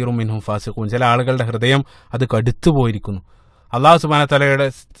ഫകതീറും മിൻഹും ഫാസിഖൂൻ. ചില ആളുകളുടെ ഹൃദയം അത് കടുത്തു പോയിരിക്കുന്നു. അല്ലാഹു സുബ്ഹാനഹു വ തആലയുടെ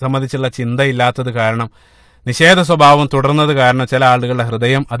സംബന്ധിച്ചുള്ള ചിന്തയില്ലാത്തത് കാരണം, നിഷേധ സ്വഭാവം തുടർന്നത് കാരണം ചില ആളുകളുടെ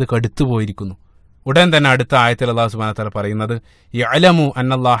ഹൃദയം അത് കടുത്തു പോയിരിക്കുന്നു. ഉടൻ തന്നെ അടുത്ത ആയത്തിൽ അല്ലാഹു സുബ്ഹാനഹു വ തആല പറയുന്നത് യഅലമു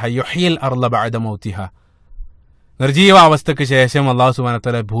അന്നല്ലാഹ യുഹ്യിൽ അർള ബഅദ മൗതിഹാ. നിർജീവാവസ്ഥയ്ക്ക് ശേഷം അല്ലാഹു സുബ്ഹാനഹു വ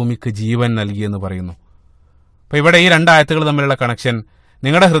തആല ഭൂമിക്ക് ജീവൻ നൽകിയെന്ന് പറയുന്നു. അപ്പൊ ഇവിടെ ഈ രണ്ടായത്തുകൾ തമ്മിലുള്ള കണക്ഷൻ,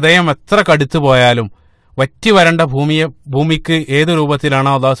 നിങ്ങളുടെ ഹൃദയം എത്ര കടുത്തു പോയാലും വറ്റി വരണ്ട ഭൂമിക്ക് ഏത്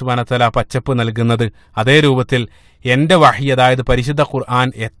രൂപത്തിലാണോ അല്ലാഹു സുബ്ഹാനഹു വ തആല പച്ചപ്പ് നൽകുന്നത്, അതേ രൂപത്തിൽ എന്റെ വഹി, അതായത് പരിശുദ്ധ ഖുർആൻ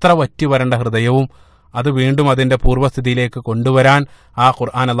എത്ര വറ്റി വരണ്ട ഹൃദയവും അത് വീണ്ടും അതിന്റെ പൂർവ്വസ്ഥിതിയിലേക്ക് കൊണ്ടുവരാൻ ആ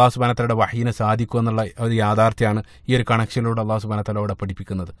ഖുർആൻ അല്ലാഹു സുബ്ഹാനഹു വ തആലയുടെ വഹീന് സാധിക്കും എന്നുള്ള ഒരു യാഥാർത്ഥ്യമാണ് ഈ ഒരു കണക്ഷനിലൂടെ അല്ലാഹു സുബ്ഹാനഹു വ തആല ഇവിടെ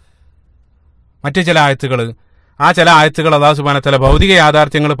പഠിപ്പിക്കുന്നത്. മറ്റു ചില ആയത്തുകൾ അല്ലാഹു സുബ്ഹാനഹു വ തആല ഭൗതിക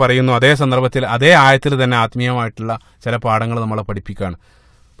യാഥാർത്ഥ്യങ്ങൾ പറയുന്നു. അതേ സന്ദർഭത്തിൽ അതേ ആയത്തിൽ തന്നെ ആത്മീയമായിട്ടുള്ള ചില പാഠങ്ങൾ നമ്മളെ പഠിപ്പിക്കുകയാണ്.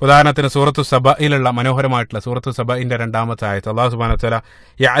 ഉദാഹരണത്തിന് സൂറത്തു സബയിലുള്ള മനോഹരമായിട്ടുള്ള സൂറത്തു സബയിന്റെ 2-ാമത്തെ ആയത്ത്, അല്ലാഹു സുബ്ഹാനഹു വ തആല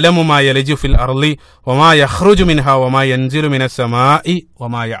യഅലമു മാ യലിജു ഫിൽ അർളി വമാ യഖ്റുജു മിൻഹാ വമാ യൻസിലു മിനസ് സമാഇ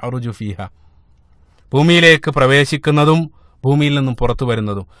വമാ യഅറുജു ഫീഹാ. ഭൂമിയിലേക്ക് പ്രവേശിക്കുന്നതും ഭൂമിയിൽ നിന്നും പുറത്തു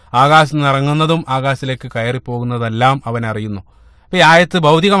വരുന്നതും ആകാശത്ത് നിന്ന് ഇറങ്ങുന്നതും ആകാശത്തിലേക്ക് കയറിപ്പോകുന്നതെല്ലാം അവൻ അറിയുന്നു. അപ്പൊ ഈ ആയത്ത്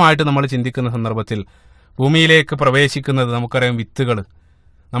ഭൗതികമായിട്ട് നമ്മൾ ചിന്തിക്കുന്ന സന്ദർഭത്തിൽ ഭൂമിയിലേക്ക് പ്രവേശിക്കുന്നത് നമുക്കറിയാം, വിത്തുകൾ,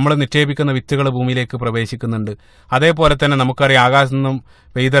 നമ്മൾ നിക്ഷേപിക്കുന്ന വിത്തുകൾ ഭൂമിയിലേക്ക് പ്രവേശിക്കുന്നുണ്ട്. അതേപോലെ തന്നെ നമുക്കറിയാം ആകാശത്ത് നിന്നും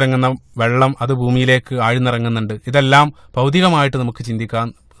പെയ്തിറങ്ങുന്ന വെള്ളം അത് ഭൂമിയിലേക്ക് ആഴ്ന്നിറങ്ങുന്നുണ്ട്. ഇതെല്ലാം ഭൗതികമായിട്ട് നമുക്ക് ചിന്തിക്കാൻ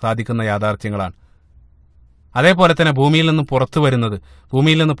സാധിക്കുന്ന യാഥാർത്ഥ്യങ്ങളാണ്. അതേപോലെ തന്നെ ഭൂമിയിൽ നിന്ന് പുറത്തു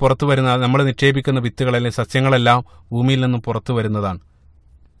വരുന്ന നമ്മൾ നിക്ഷേപിക്കുന്ന വിത്തുകൾ അല്ലെങ്കിൽ സസ്യങ്ങളെല്ലാം ഭൂമിയിൽ നിന്നും പുറത്തു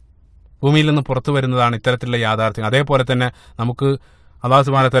വരുന്നതാണ് ഇത്തരത്തിലുള്ള യാഥാർത്ഥ്യം. അതേപോലെ തന്നെ നമുക്ക് അല്ലാഹു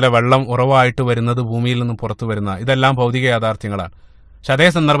സുബ്ഹാനഹു വ തആല വെള്ളം ഉറവായിട്ട് വരുന്നത് ഭൂമിയിൽ നിന്നും പുറത്തു വരുന്ന, ഇതെല്ലാം ഭൗതിക യാഥാർത്ഥ്യങ്ങളാണ്. പക്ഷെ അതേ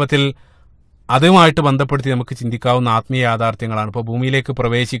സന്ദർഭത്തിൽ അതുമായിട്ട് ബന്ധപ്പെടുത്തി നമുക്ക് ചിന്തിക്കാവുന്ന ആത്മീയ യാഥാർത്ഥ്യങ്ങളാണ്. ഇപ്പോൾ ഭൂമിയിലേക്ക്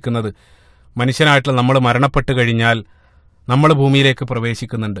പ്രവേശിക്കുന്നത്, മനുഷ്യനായിട്ടുള്ള നമ്മൾ മരണപ്പെട്ട് കഴിഞ്ഞാൽ നമ്മൾ ഭൂമിയിലേക്ക്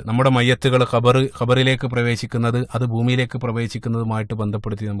പ്രവേശിക്കുന്നുണ്ട്. നമ്മുടെ മയ്യത്തുകൾ ഖബറിലേക്ക് പ്രവേശിക്കുന്നത് അത് ഭൂമിയിലേക്ക് പ്രവേശിക്കുന്നതുമായിട്ട്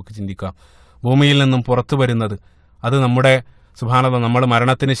ബന്ധപ്പെടുത്തി നമുക്ക് ചിന്തിക്കാം. ഭൂമിയിൽ നിന്നും പുറത്തു വരുന്നത് അത് നമ്മുടെ സുബ്ഹാനല്ലാഹ്, നമ്മൾ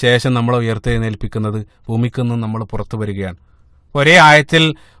മരണത്തിന് ശേഷം നമ്മളെ ഉയർത്തെഴുന്നേൽപ്പിക്കുന്നത് ഭൂമിക്ക് നിന്നും നമ്മൾ പുറത്തു വരികയാണ്. ഒരേ ആയത്തിൽ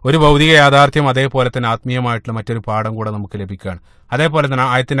ഒരു ഭൗതിക യാഥാർത്ഥ്യം, അതേപോലെ തന്നെ ആത്മീയമായിട്ടുള്ള മറ്റൊരു പാഠം കൂടെ നമുക്ക് ലഭിക്കുകയാണ്. അതേപോലെ തന്നെ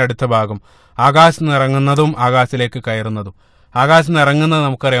ആയത്തിന്റെ അടുത്ത ഭാഗം, ആകാശത്ത് നിന്ന് ഇറങ്ങുന്നതും ആകാശത്തിലേക്ക് കയറുന്നതും. ആകാശത്ത് നിന്ന് ഇറങ്ങുന്നത്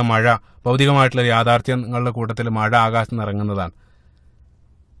നമുക്കറിയാം മഴ, ഭൗതികമായിട്ടുള്ള യാഥാർത്ഥ്യങ്ങളുടെ കൂട്ടത്തിൽ മഴ ആകാശത്ത് നിന്ന് ഇറങ്ങുന്നതാണ്.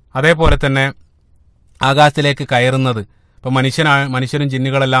 അതേപോലെ തന്നെ ആകാശത്തിലേക്ക് കയറുന്നത്, ഇപ്പം മനുഷ്യരും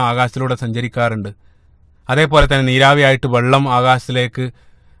ജിന്നുകളെല്ലാം ആകാശത്തിലൂടെ സഞ്ചരിക്കാറുണ്ട്. അതേപോലെ തന്നെ നീരാവിയായിട്ട് വെള്ളം ആകാശത്തിലേക്ക്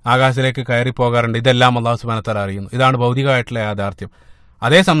ആകാശത്തിലേക്ക് കയറിപ്പോകാറുണ്ട്. ഇതെല്ലാം അള്ളാഹു സുബ്ഹാനഹു വ തആല അറിയുന്നു. ഇതാണ് ഭൗതികമായിട്ടുള്ള യാഥാർത്ഥ്യം.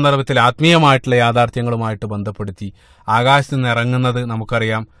 അതേ സന്ദർഭത്തിൽ ആത്മീയമായിട്ടുള്ള യാഥാർത്ഥ്യങ്ങളുമായിട്ട് ബന്ധപ്പെടുത്തി ആകാശത്ത് നിന്ന് ഇറങ്ങുന്നത്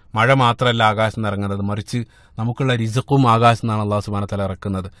നമുക്കറിയാം. മഴ മാത്രമല്ല ആകാശത്ത് നിന്ന് ഇറങ്ങുന്നത്, മറിച്ച് നമുക്കുള്ള റിസ്ഖും ആകാശത്ത് നിന്നാണ് അള്ളാഹു സുബ്ഹാനഹു വ തആല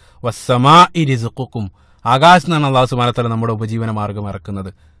ഇറക്കുന്നത്. വസ്സമാഇ റിസ്ഖുക്കും, ആകാശത്ത് നിന്നാണ് അള്ളാഹു സുബ്ഹാനഹു വ തആല നമ്മുടെ ഉപജീവന മാർഗം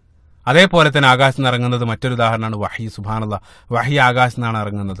ഇറക്കുന്നത്. അതേപോലെ തന്നെ ആകാശത്ത് നിന്ന് ഇറങ്ങുന്നത് മറ്റൊരു ഉദാഹരണമാണ് വഹി. സുബ്ഹാനല്ലാഹ്, വഹി ആകാശത്ത് നിന്നാണ്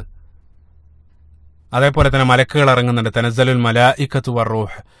ഇറങ്ങുന്നത്. അതേപോലെ തന്നെ മലക്കുകൾ ഇറങ്ങുന്നുണ്ട്. തനസ്സലുൽ മലായികത്തു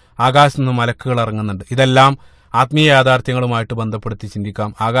വറൂഹ്, ആകാശത്ത് നിന്ന് മലക്കുകൾ ഇറങ്ങുന്നുണ്ട്. ഇതെല്ലാം ആത്മീയ യാഥാർത്ഥ്യങ്ങളുമായിട്ട് ബന്ധപ്പെടുത്തി ചിന്തിക്കാം.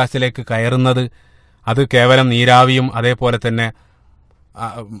 ആകാശത്തിലേക്ക് കയറുന്നത് അത് കേവലം നീരാവിയും അതേപോലെ തന്നെ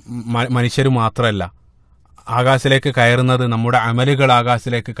മനുഷ്യരും മാത്രമല്ല. ആകാശത്തിലേക്ക് കയറുന്നത് നമ്മുടെ അമലുകൾ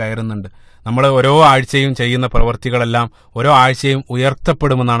ആകാശത്തിലേക്ക് കയറുന്നുണ്ട്. നമ്മൾ ഓരോ ആഴ്ചയും ചെയ്യുന്ന പ്രവൃത്തികളെല്ലാം ഓരോ ആഴ്ചയും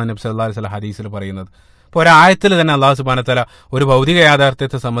ഉയർത്തപ്പെടുമെന്നാണ് നബി സല്ലല്ലാഹു അലൈഹി വസല്ലം ഹദീസിൽ പറയുന്നത്. അപ്പോൾ ഒരായത്തിൽ തന്നെ അള്ളാഹു സുബ്ഹാനഹു വ തആല ഒരു ഭൗതിക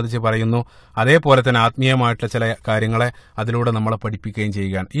യാഥാർത്ഥ്യത്തെ സംബന്ധിച്ച് പറയുന്നു, അതേപോലെ തന്നെ ആത്മീയമായിട്ടുള്ള ചില കാര്യങ്ങളെ അതിലൂടെ നമ്മളെ പഠിപ്പിക്കുകയും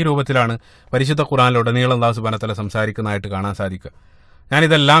ചെയ്യുകയാണ്. ഈ രൂപത്തിലാണ് പരിശുദ്ധ ഖുർആനിലുടനീളം അള്ളാഹു സുബ്ഹാനഹു വ തആല സംസാരിക്കുന്നതായിട്ട് കാണാൻ സാധിക്കുക.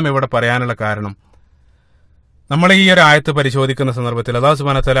 ഞാനിതെല്ലാം ഇവിടെ പറയാനുള്ള കാരണം, നമ്മൾ ഈ ഒരു ആയത്ത് പരിശോധിക്കുന്ന സന്ദർഭത്തിൽ അള്ളാഹു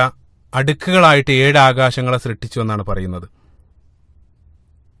സുബ്ഹാനഹു വ തആല അടുക്കുകളായിട്ട് 7 ആകാശങ്ങളെ സൃഷ്ടിച്ചു എന്നാണ് പറയുന്നത്.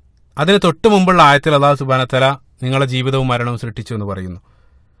 അതിന് തൊട്ട് മുമ്പുള്ള ആയത്തിൽ അള്ളാഹു സുബ്ഹാനഹു വ തആല നിങ്ങളുടെ ജീവിതവും മരണവും സൃഷ്ടിച്ചു എന്ന് പറയുന്നു.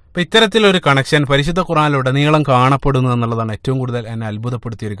 അപ്പൊ ഇത്തരത്തിലൊരു കണക്ഷൻ പരിശുദ്ധ ഖുർആനിലുടനീളം കാണപ്പെടുന്നു എന്നുള്ളതാണ് ഏറ്റവും കൂടുതൽ എന്നെ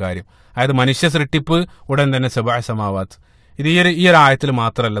അത്ഭുതപ്പെടുത്തിയ ഒരു കാര്യം. അതായത് മനുഷ്യ സൃഷ്ടിപ്പ്, ഉടൻ തന്നെ സബഅ സമാവാത്ത്. ഇത് ഈ ഒരു ആയത്തിൽ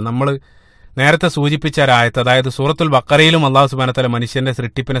മാത്രമല്ല, നമ്മൾ നേരത്തെ സൂചിപ്പിച്ച ഒരു ആയത്ത്, അതായത് സൂറത്തുൽ ബഖറയിലും അള്ളാഹു സുബ്ഹാനഹു വ തആല മനുഷ്യന്റെ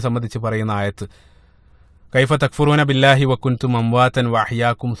സൃഷ്ടിപ്പിനെ സംബന്ധിച്ച് പറയുന്ന ആയത്ത്, കൈഫ തക്ഫുറൂന ബില്ലാഹി വകുൻതും അംവാതൻ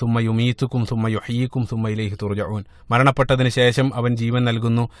വഅഹ്യാകും സുമ്മ യുമീതുകും സുമ്മ യുഹ്യീകും സുമ്മ ഇലൈഹി തുർജഊൻ. മരണപ്പെട്ടതിന് ശേഷം അവൻ ജീവൻ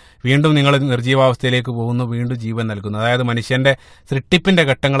നൽകുന്നു, വീണ്ടും നിങ്ങൾ നിർജീവാവസ്ഥയിലേക്ക് പോകുന്നു, വീണ്ടും ജീവൻ നൽകുന്നു. അതായത് മനുഷ്യന്റെ സൃഷ്ടിപ്പിന്റെ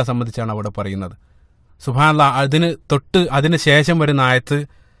ഘട്ടങ്ങളെ സംബന്ധിച്ചാണ് അവിടെ പറയുന്നത്. സുബ്ഹാനല്ലാഹ്, അതിന് ശേഷം വരുന്ന ആയത്ത്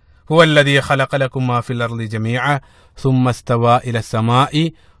ഹുവല്ലദീ ഖലഖ ലക്കും മാ ഫിൽ അർളി ജമീഅ സുമ്മ ഇസ്തവാ ഇലസ് സമാഇ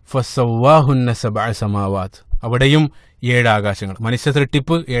ഫസവ്വാഹുന്ന സബ്അ സമാവാത്ത്. അവിടെയും 7 ആകാശങ്ങൾ, മനുഷ്യ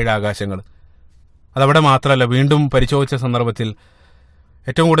സൃഷ്ടിപ്പ് 7 ആകാശങ്ങൾ. അതവിടെ മാത്രമല്ല, വീണ്ടും പരിശോധിച്ച സന്ദർഭത്തിൽ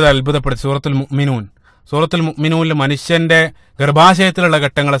ഏറ്റവും കൂടുതൽ അത്ഭുതപ്പെടുത്തി സൂറത്തുൽ മുഅ്മിനൂനിൽ മനുഷ്യന്റെ ഗർഭാശയത്തിലുള്ള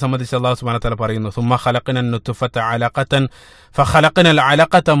ഘട്ടങ്ങളെ സംബന്ധിച്ച് അല്ലാഹു സുബ്ഹാനഹു വ തആല പറയുന്നു, സുമ്മ ഖലഖനൻ നുത്ഫത അലഖതൻ ഫഖലഖനൽ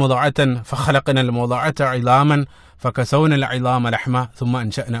അലഖത മുദ്അതൻ ഫഖലഖനൽ മുദ്അത ഇളാമൻ ഫകസൗനൽ ഇളാമ ലഹ്മ സുമ്മ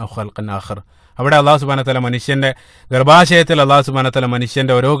അൻശഅനാഹു ഖൽഖൻ ആഖർ. അവിടെ അല്ലാഹു സുബ്ഹാനഹു വ തആല മനുഷ്യന്റെ ഗർഭാശയത്തിൽ അല്ലാഹു സുബ്ഹാനഹു വ തആല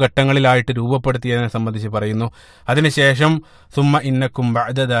മനുഷ്യന്റെ ഓരോ ഘട്ടങ്ങളിലായിട്ട് രൂപപ്പെടുത്തിയതിനെ സംബന്ധിച്ച് പറയുന്നു. അതിനുശേഷം സുമ്മ ഇന്നക്കും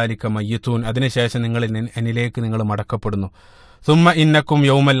ബഅദ ദാലിക മയ്യിതൂൻ, അതിനുശേഷം നിങ്ങൾ എന്നിലേക്ക് നിങ്ങൾ മടക്കപ്പെടുന്നു. സുമ്മ ഇന്നക്കും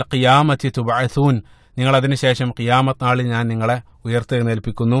യൗമൽ ഖിയാമത്തി തുബഅസൂൻ, നിങ്ങൾ അതിനുശേഷം ഖിയാമത്ത് നാളിൽ ഞാൻ നിങ്ങളെ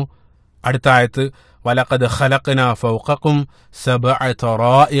ഉയർത്തെഴുന്നേൽപ്പിക്കുന്നു. അടുത്ത ആയത്ത് വലഖദ് ഖലഖ്നാ ഫൗഖക്കും സബ്അ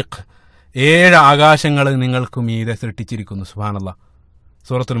തറായിഖ്, 7 ആകാശങ്ങൾ നിങ്ങൾക്ക് മീതെ സൃഷ്ടിച്ചിരിക്കുന്നു. സുബ്ഹാനല്ലാഹ്.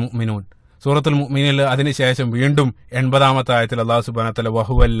 സൂറത്തുൽ മുഅ്മിനീനിൽ അതിനുശേഷം വീണ്ടും 80-ാമത്തെ ആയത്തിൽ അല്ലാഹു സുബ്ഹാനഹു വ തആല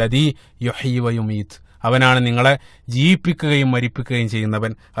വഹുവല്ലദീ യുഹ്യി വയുമീത്, അവനാണ് നിങ്ങളെ ജീവിപ്പിക്കുകയും മരിപ്പിക്കുകയും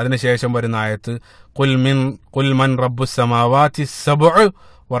ചെയ്യുന്നവൻ. അതിനുശേഷം വരുന്ന ആയത്ത് ഖുൽ മൻ റബ്ബുസ് സമാവാതി സബ്ഉ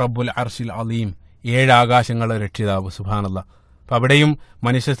വറബ്ബുൽ അർശിൽ അലീം, 7 ആകാശങ്ങളുടെ രക്ഷിതാവ്. സുബ്ഹാനല്ലാഹ്. അപ്പൊ അവിടെയും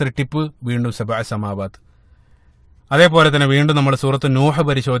മനുഷ്യ സൃഷ്ടിപ്പ്, വീണ്ടും സബ്അ സമാവാത്ത്. അതേപോലെ തന്നെ വീണ്ടും നമ്മൾ സൂറത്ത് നൂഹ്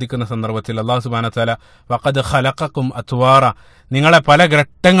പരിശോധിക്കുന്ന സന്ദർഭത്തിൽ അല്ലാഹു സുബ്ഹാനഹു വ തആല വഖദ് ഖലഖക്കും അത്വാറ, നിങ്ങളെ പല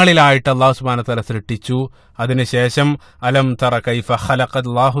ഘട്ടങ്ങളിലായിട്ട് അല്ലാഹു സുബ്ഹാനഹു വ തആല സൃഷ്ടിച്ചു. അതിനുശേഷം അലം തറ കൈഫ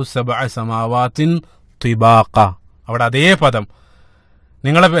ഖലഖല്ലാഹു സബ്അ സമാവാതിൻ തിബാഖ, അവിടെ അതേ പദം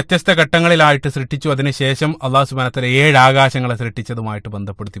നിങ്ങളെ വ്യത്യസ്ത ഘട്ടങ്ങളിലായിട്ട് സൃഷ്ടിച്ചു. അതിനുശേഷം അല്ലാഹു സുബ്ഹാനഹു വ തആല 7 ആകാശങ്ങളെ സൃഷ്ടിച്ചതുമായിട്ട്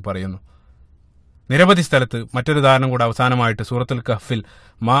ബന്ധപ്പെടുത്തി പറയുന്നു. നിരവധി സ്ഥലത്ത് മറ്റൊരു ഉദാഹരണം കൂടെ അവസാനമായിട്ട് സൂറത്തുൽ കഹ്ഫിൽ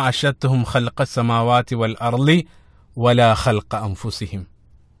മാ അശദ്തുഹും ഖൽഖസ് സമാവാതി വൽ അർളി വലാ ഖൽഖ അൻഫുസിഹിം.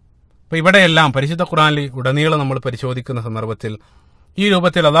 അപ്പൊ ഇവിടെയെല്ലാം പരിശുദ്ധ ഖുർആനിൽ ഉടനീളം നമ്മൾ പരിശോധിക്കുന്ന സന്ദർഭത്തിൽ ഈ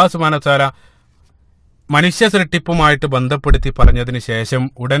രൂപത്തിൽ അല്ലാഹു സുബ്ഹാനഹു വ തആല മനുഷ്യ സൃഷ്ടിപ്പുമായിട്ട് ബന്ധപ്പെടുത്തി പറഞ്ഞതിന് ശേഷം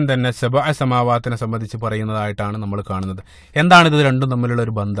ഉടൻ തന്നെ സബ്അ സമാവാത്തിനെ സംബന്ധിച്ച് പറയുന്നതായിട്ടാണ് നമ്മൾ കാണുന്നത്. എന്താണ് ഇത് രണ്ടും തമ്മിലുള്ള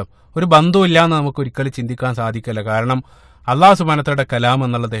ഒരു ബന്ധം? ഒരു ബന്ധമില്ല എന്ന് നമുക്ക് ഒരിക്കലും ചിന്തിക്കാൻ സാധിക്കില്ല. കാരണം അല്ലാഹു സുബ്ഹാനഹു വ തആലയുടെ കലാം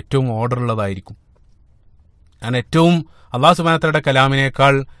എന്നുള്ളത് ഏറ്റവും ഓർഡർ ഉള്ളതായിരിക്കും. ഏറ്റവും അല്ലാഹു സുബ്ഹാനഹു വ തആലയുടെ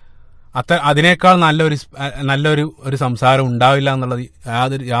കലാമിനേക്കാൾ അതിനേക്കാൾ നല്ലൊരു സംസാരം ഉണ്ടാവില്ല എന്നുള്ളത്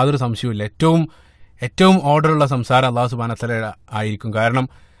യാതൊരു സംശയവുമില്ല. ഏറ്റവും ഓർഡറുള്ള സംസാരം അല്ലാഹു സുബ്ഹാനഹു വ തആല ആയിരിക്കും. കാരണം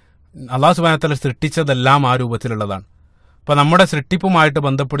അല്ലാഹു സുബ്ഹാനഹു വ തആല സൃഷ്ടിച്ചതെല്ലാം ആ രൂപത്തിലുള്ളതാണ്. അപ്പൊ നമ്മുടെ സൃഷ്ടിപ്പുമായിട്ട്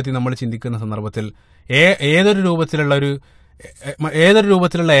ബന്ധപ്പെടുത്തി നമ്മൾ ചിന്തിക്കുന്ന സന്ദർഭത്തിൽ ഏതൊരു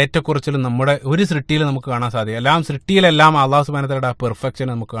രൂപത്തിലുള്ള ഏറ്റക്കുറച്ചിലും നമ്മുടെ ഒരു സൃഷ്ടിയിൽ നമുക്ക് കാണാൻ സാധിക്കും. സൃഷ്ടിയിലെല്ലാം അല്ലാഹു സുബ്ഹാനഹു വ തആലയുടെ ആ പെർഫെക്ഷൻ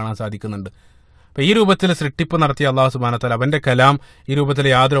നമുക്ക് കാണാൻ സാധിക്കുന്നുണ്ട്. അപ്പൊ ഈ രൂപത്തിൽ സൃഷ്ടിപ്പ് നടത്തിയ അല്ലാഹു സുബ്ഹാനഹു വ തആല അവന്റെ കലാം ഈ രൂപത്തിൽ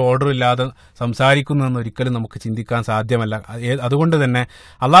യാതൊരു ഓർഡറും ഇല്ലാതെ സംസാരിക്കുന്നു എന്ന് ഒരിക്കലും നമുക്ക് ചിന്തിക്കാൻ സാധ്യമല്ല. അതുകൊണ്ട് തന്നെ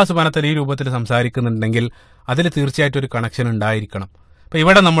അല്ലാഹു സുബ്ഹാനഹു വ തആല ഈ രൂപത്തിൽ സംസാരിക്കുന്നുണ്ടെങ്കിൽ അതിൽ തീർച്ചയായിട്ടും ഒരു കണക്ഷൻ ഉണ്ടായിരിക്കണം. അപ്പോൾ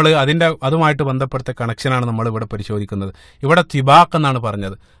ഇവിടെ നമ്മൾ അതുമായിട്ട് ബന്ധപ്പെട്ട കണക്ഷനാണ് നമ്മൾ ഇവിടെ പരിശോധിക്കുന്നത്. ഇവിടെ തിബാഖ് എന്നാണ്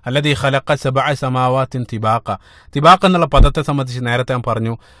പറഞ്ഞത്. അല്ലദീ ഖലഖ സബഅ സമാവാത്തിൻ തിബാഖ് എന്നുള്ള പദത്തെ സംബന്ധിച്ച് നേരത്തെ ഞാൻ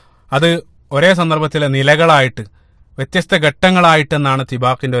പറഞ്ഞു, അത് ഒരേ സന്ദർഭത്തിലെ നിലകളായിട്ട് വ്യത്യസ്ത ഘട്ടങ്ങളായിട്ടെന്നാണ്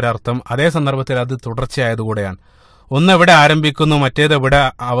തിബാഖിന്റെ ഒരു അർത്ഥം. അതേ സന്ദർഭത്തിൽ അത് തുടർച്ചയായതുകൂടെയാണ്. ഒന്ന് എവിടെ ആരംഭിക്കുന്നു മറ്റേത് എവിടെ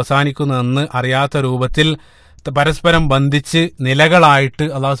അവസാനിക്കുന്നു എന്ന് അറിയാത്ത രൂപത്തിൽ പരസ്പരം ബന്ധിച്ച് നിലകളായിട്ട്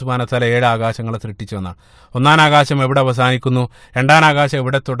അല്ലാഹു സുബ്ഹാനഹു വ തആല 7 ആകാശങ്ങളെ സൃഷ്ടിച്ചു എന്നാണ്. ഒന്നാം ആകാശം എവിടെ അവസാനിക്കുന്നു, രണ്ടാം ആകാശം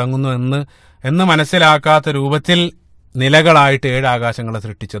എവിടെ തുടങ്ങുന്നു എന്ന് മനസ്സിലാക്കാത്ത രൂപത്തിൽ നിലകളായിട്ട് 7 ആകാശങ്ങളെ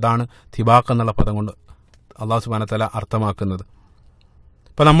സൃഷ്ടിച്ചു. അതാണ് തിബാഖ് എന്നുള്ള പദം കൊണ്ട് അല്ലാഹു സുബ്ഹാനഹു വ തആല അർത്ഥമാക്കുന്നത്.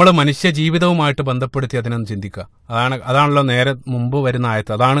 അപ്പൊ നമ്മൾ മനുഷ്യ ജീവിതവുമായിട്ട് ബന്ധപ്പെടുത്തി അതിനൊന്ന് ചിന്തിക്കുക. അതാണല്ലോ നേരെ മുമ്പ് വരുന്ന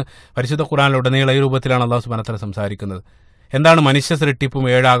ആയത്ത്. അതാണ് പരിശുദ്ധ ഖുർആനിലുടനീളം ഈ രൂപത്തിലാണ് അല്ലാഹു സുബ്ഹാനഹു വ തആല സംസാരിക്കുന്നത്. എന്താണ് മനുഷ്യ സൃഷ്ടിപ്പും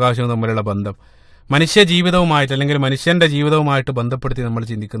 7 ആകാശവും തമ്മിലുള്ള ബന്ധം? മനുഷ്യ ജീവിതവുമായിട്ട് അല്ലെങ്കിൽ മനുഷ്യന്റെ ജീവിതവുമായിട്ട് ബന്ധപ്പെടുത്തി നമ്മൾ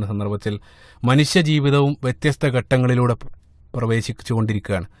ചിന്തിക്കുന്ന സന്ദർഭത്തിൽ മനുഷ്യ ജീവിതവും വ്യത്യസ്ത ഘട്ടങ്ങളിലൂടെ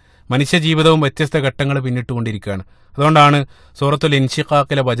പ്രവേശിച്ചുകൊണ്ടിരിക്കുകയാണ്. മനുഷ്യ ജീവിതവും വ്യത്യസ്ത ഘട്ടങ്ങൾ പിന്നിട്ടുകൊണ്ടിരിക്കുകയാണ്. അതുകൊണ്ടാണ് സൂറത്തുൽ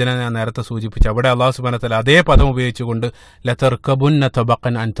ഇൻഷിഖാഖിലെ വചനം ഞാൻ നേരത്തെ സൂചിപ്പിച്ചു. അവിടെ അല്ലാഹു സുബ്ഹാനഹു വ തആല അതേ പദം ഉപയോഗിച്ചുകൊണ്ട് ലതർകബുന്ന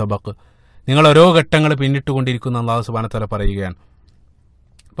തബഖൻ അൻ തബഖ്, നിങ്ങൾ ഓരോ ഘട്ടങ്ങൾ പിന്നിട്ടുകൊണ്ടിരിക്കുന്ന അല്ലാഹു സുബ്ഹാനഹു വ തആല പറയുകയാണ്.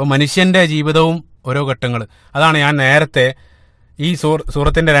 അപ്പോൾ മനുഷ്യന്റെ ജീവിതവും ഓരോ ഘട്ടങ്ങൾ, അതാണ് ഞാൻ നേരത്തെ ഈ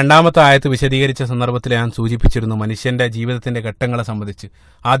സൂറത്തിന്റെ 2ാമത്തെ ആയത്ത് വിശദീകരിച്ച സന്ദർഭത്തിൽ ഞാൻ സൂചിപ്പിച്ചിരുന്നു മനുഷ്യന്റെ ജീവിതത്തിന്റെ ഘട്ടങ്ങളെ സംബന്ധിച്ച്.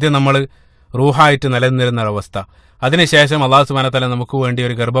 ആദ്യം നമ്മൾ റൂഹായിട്ട് നിലനിന്നിരുന്ന അവസ്ഥ, അതിനുശേഷം അല്ലാഹു സുബ്ഹാനഹു വ തആല നമുക്ക് വേണ്ടി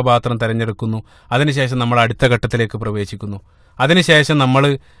ഒരു ഗർഭപാത്രം തെരഞ്ഞെടുക്കുന്നു, അതിനുശേഷം നമ്മൾ അടുത്ത ഘട്ടത്തിലേക്ക് പ്രവേശിക്കുന്നു, അതിനുശേഷം നമ്മൾ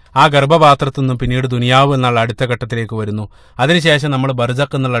ആ ഗർഭപാത്രത്തിൽ നിന്നും പിന്നീട് ദുനിയാവ് എന്നുള്ള അടുത്ത ഘട്ടത്തിലേക്ക് വരുന്നു, അതിനുശേഷം നമ്മൾ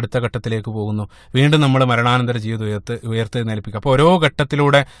ബർസഖ് എന്നുള്ള അടുത്ത ഘട്ടത്തിലേക്ക് പോകുന്നു, വീണ്ടും നമ്മൾ മരണാനന്തര ജീവിതം ഉയർത്തെഴുന്നേൽപ്പിക്കുക. അപ്പോൾ ഓരോ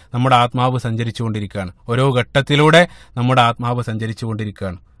ഘട്ടത്തിലൂടെ നമ്മുടെ ആത്മാവ് സഞ്ചരിച്ചുകൊണ്ടിരിക്കുകയാണ്.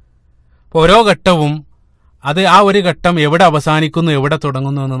 അപ്പോൾ ഓരോ ഘട്ടവും ആ ഒരു ഘട്ടം എവിടെ അവസാനിക്കുന്നു എവിടെ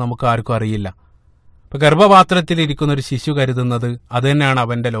തുടങ്ങുന്നു എന്ന് നമുക്ക് ആർക്കും അറിയില്ല. ഇപ്പൊ ഗർഭപാത്രത്തിൽ ഇരിക്കുന്ന ഒരു ശിശു കരുതുന്നത് അത് തന്നെയാണ്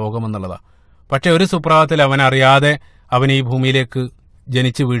അവന്റെ ലോകമെന്നുള്ളതാണ്. പക്ഷെ ഒരു സുപ്രഭാതത്തിൽ അവനറിയാതെ അവൻ ഈ ഭൂമിയിലേക്ക്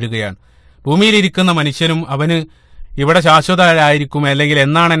ജനിച്ചു വീഴുകയാണ്. ഭൂമിയിലിരിക്കുന്ന മനുഷ്യനും അവന് ഇവിടെ ശാശ്വതരായിരിക്കും, അല്ലെങ്കിൽ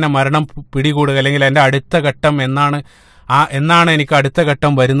എന്നാണ് എന്നെ മരണം പിടികൂടുക, അല്ലെങ്കിൽ എന്റെ അടുത്ത ഘട്ടം എന്നാണ് എനിക്ക് അടുത്ത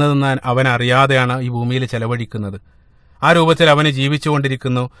ഘട്ടം വരുന്നതെന്ന് അവൻ അറിയാതെയാണ് ഈ ഭൂമിയിൽ ചെലവഴിക്കുന്നത്. ആ രൂപത്തിൽ അവന്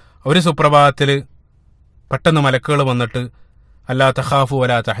ജീവിച്ചുകൊണ്ടിരിക്കുന്നു. ഒരു സുപ്രഭാതത്തിൽ പെട്ടെന്ന് മലക്കുകൾ വന്നിട്ട് അല്ലാ തഖാഫു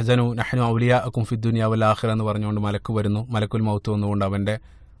വലാ തഹ്സനു നഹ്നു ഔലിയാഅകും ഫിദ് ദുനിയ വൽ ആഖിറ എന്ന് പറഞ്ഞുകൊണ്ട് മലക്ക് വരുന്നു. മലക്കുൽ മൗത്ത് വന്നുകൊണ്ട് അവന്റെ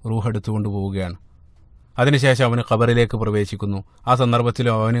റൂഹ് എടുത്തുകൊണ്ട് പോവുകയാണ്. അതിനുശേഷം അവന് ഖബറിലേക്ക് പ്രവേശിക്കുന്നു. ആ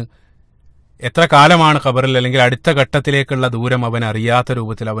സന്ദർഭത്തിലും അവന് എത്ര കാലമാണ് ഖബറിൽ, അല്ലെങ്കിൽ അടുത്ത ഘട്ടത്തിലേക്കുള്ള ദൂരം അവൻ അറിയാത്ത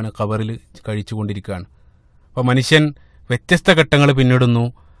രൂപത്തിൽ അവന് ഖബറിൽ കഴിച്ചുകൊണ്ടിരിക്കുകയാണ്. അപ്പോൾ മനുഷ്യൻ വ്യത്യസ്ത ഘട്ടങ്ങൾ പിന്നിടുന്നു.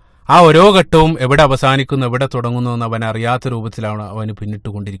 ആ ഓരോ ഘട്ടവും എവിടെ അവസാനിക്കുന്നു എവിടെ തുടങ്ങുന്നു എന്ന് അവൻ അറിയാത്ത രൂപത്തിലാണ് അവന്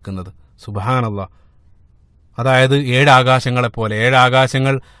പിന്നിട്ടുകൊണ്ടിരിക്കുന്നത്. സുബ്ഹാനല്ലാഹ്. അതായത് 7 ആകാശങ്ങളെപ്പോലെ 7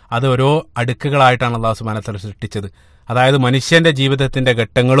 ആകാശങ്ങൾ അത് ഓരോ അടുക്കുകളായിട്ടാണ് അല്ലാഹു സുബ്ഹാനഹു വ തആല സൃഷ്ടിച്ചത്. അതായത് മനുഷ്യന്റെ ജീവിതത്തിന്റെ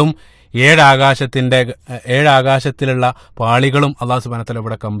ഘട്ടങ്ങളും 7 ആകാശത്തിലുള്ള പാളികളും അല്ലാഹു സുബ്ഹാനഹു വ തആല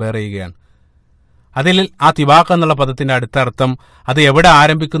ഇവിടെ കമ്പയർ ചെയ്യുകയാണ്. അതിൽ ആ തിബാഖ് എന്നുള്ള പദത്തിന്റെ അടുത്ത അർത്ഥം അത് എവിടെ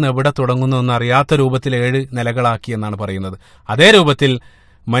ആരംഭിക്കുന്നു എവിടെ തുടങ്ങുന്നു എന്ന് അറിയാത്ത രൂപത്തിൽ 7 നിലകളാക്കി എന്നാണ് പറയുന്നത്. അതേ രൂപത്തിൽ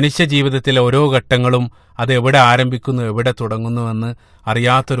മനുഷ്യ ജീവിതത്തിലെ ഓരോ ഘട്ടങ്ങളും അത് എവിടെ ആരംഭിക്കുന്നു എവിടെ തുടങ്ങുന്നു എന്ന്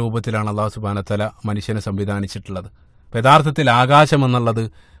അറിയാത്ത രൂപത്തിലാണ് അല്ലാഹു സുബ്ഹാനഹു വ തആല മനുഷ്യനെ സംവിധാനിച്ചിട്ടുള്ളത്. യഥാർത്ഥത്തിൽ ആകാശം എന്നുള്ളത്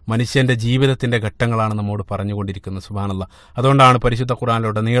മനുഷ്യന്റെ ജീവിതത്തിന്റെ ഘട്ടങ്ങളാണ് നമ്മോട് പറഞ്ഞുകൊണ്ടിരിക്കുന്നത്. സുബ്ഹാനല്ലാഹ്. അതുകൊണ്ടാണ് പരിശുദ്ധ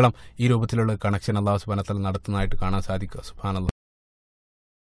ഖുർആനിലുടനീളം ഈ രൂപത്തിലുള്ള കണക്ഷൻ അല്ലാഹു സുബ്ഹാനഹു വ തആല നടത്തുന്നതായിട്ട് കാണാൻ സാധിക്കുക. സുബ്ഹാനല്ലാഹ്.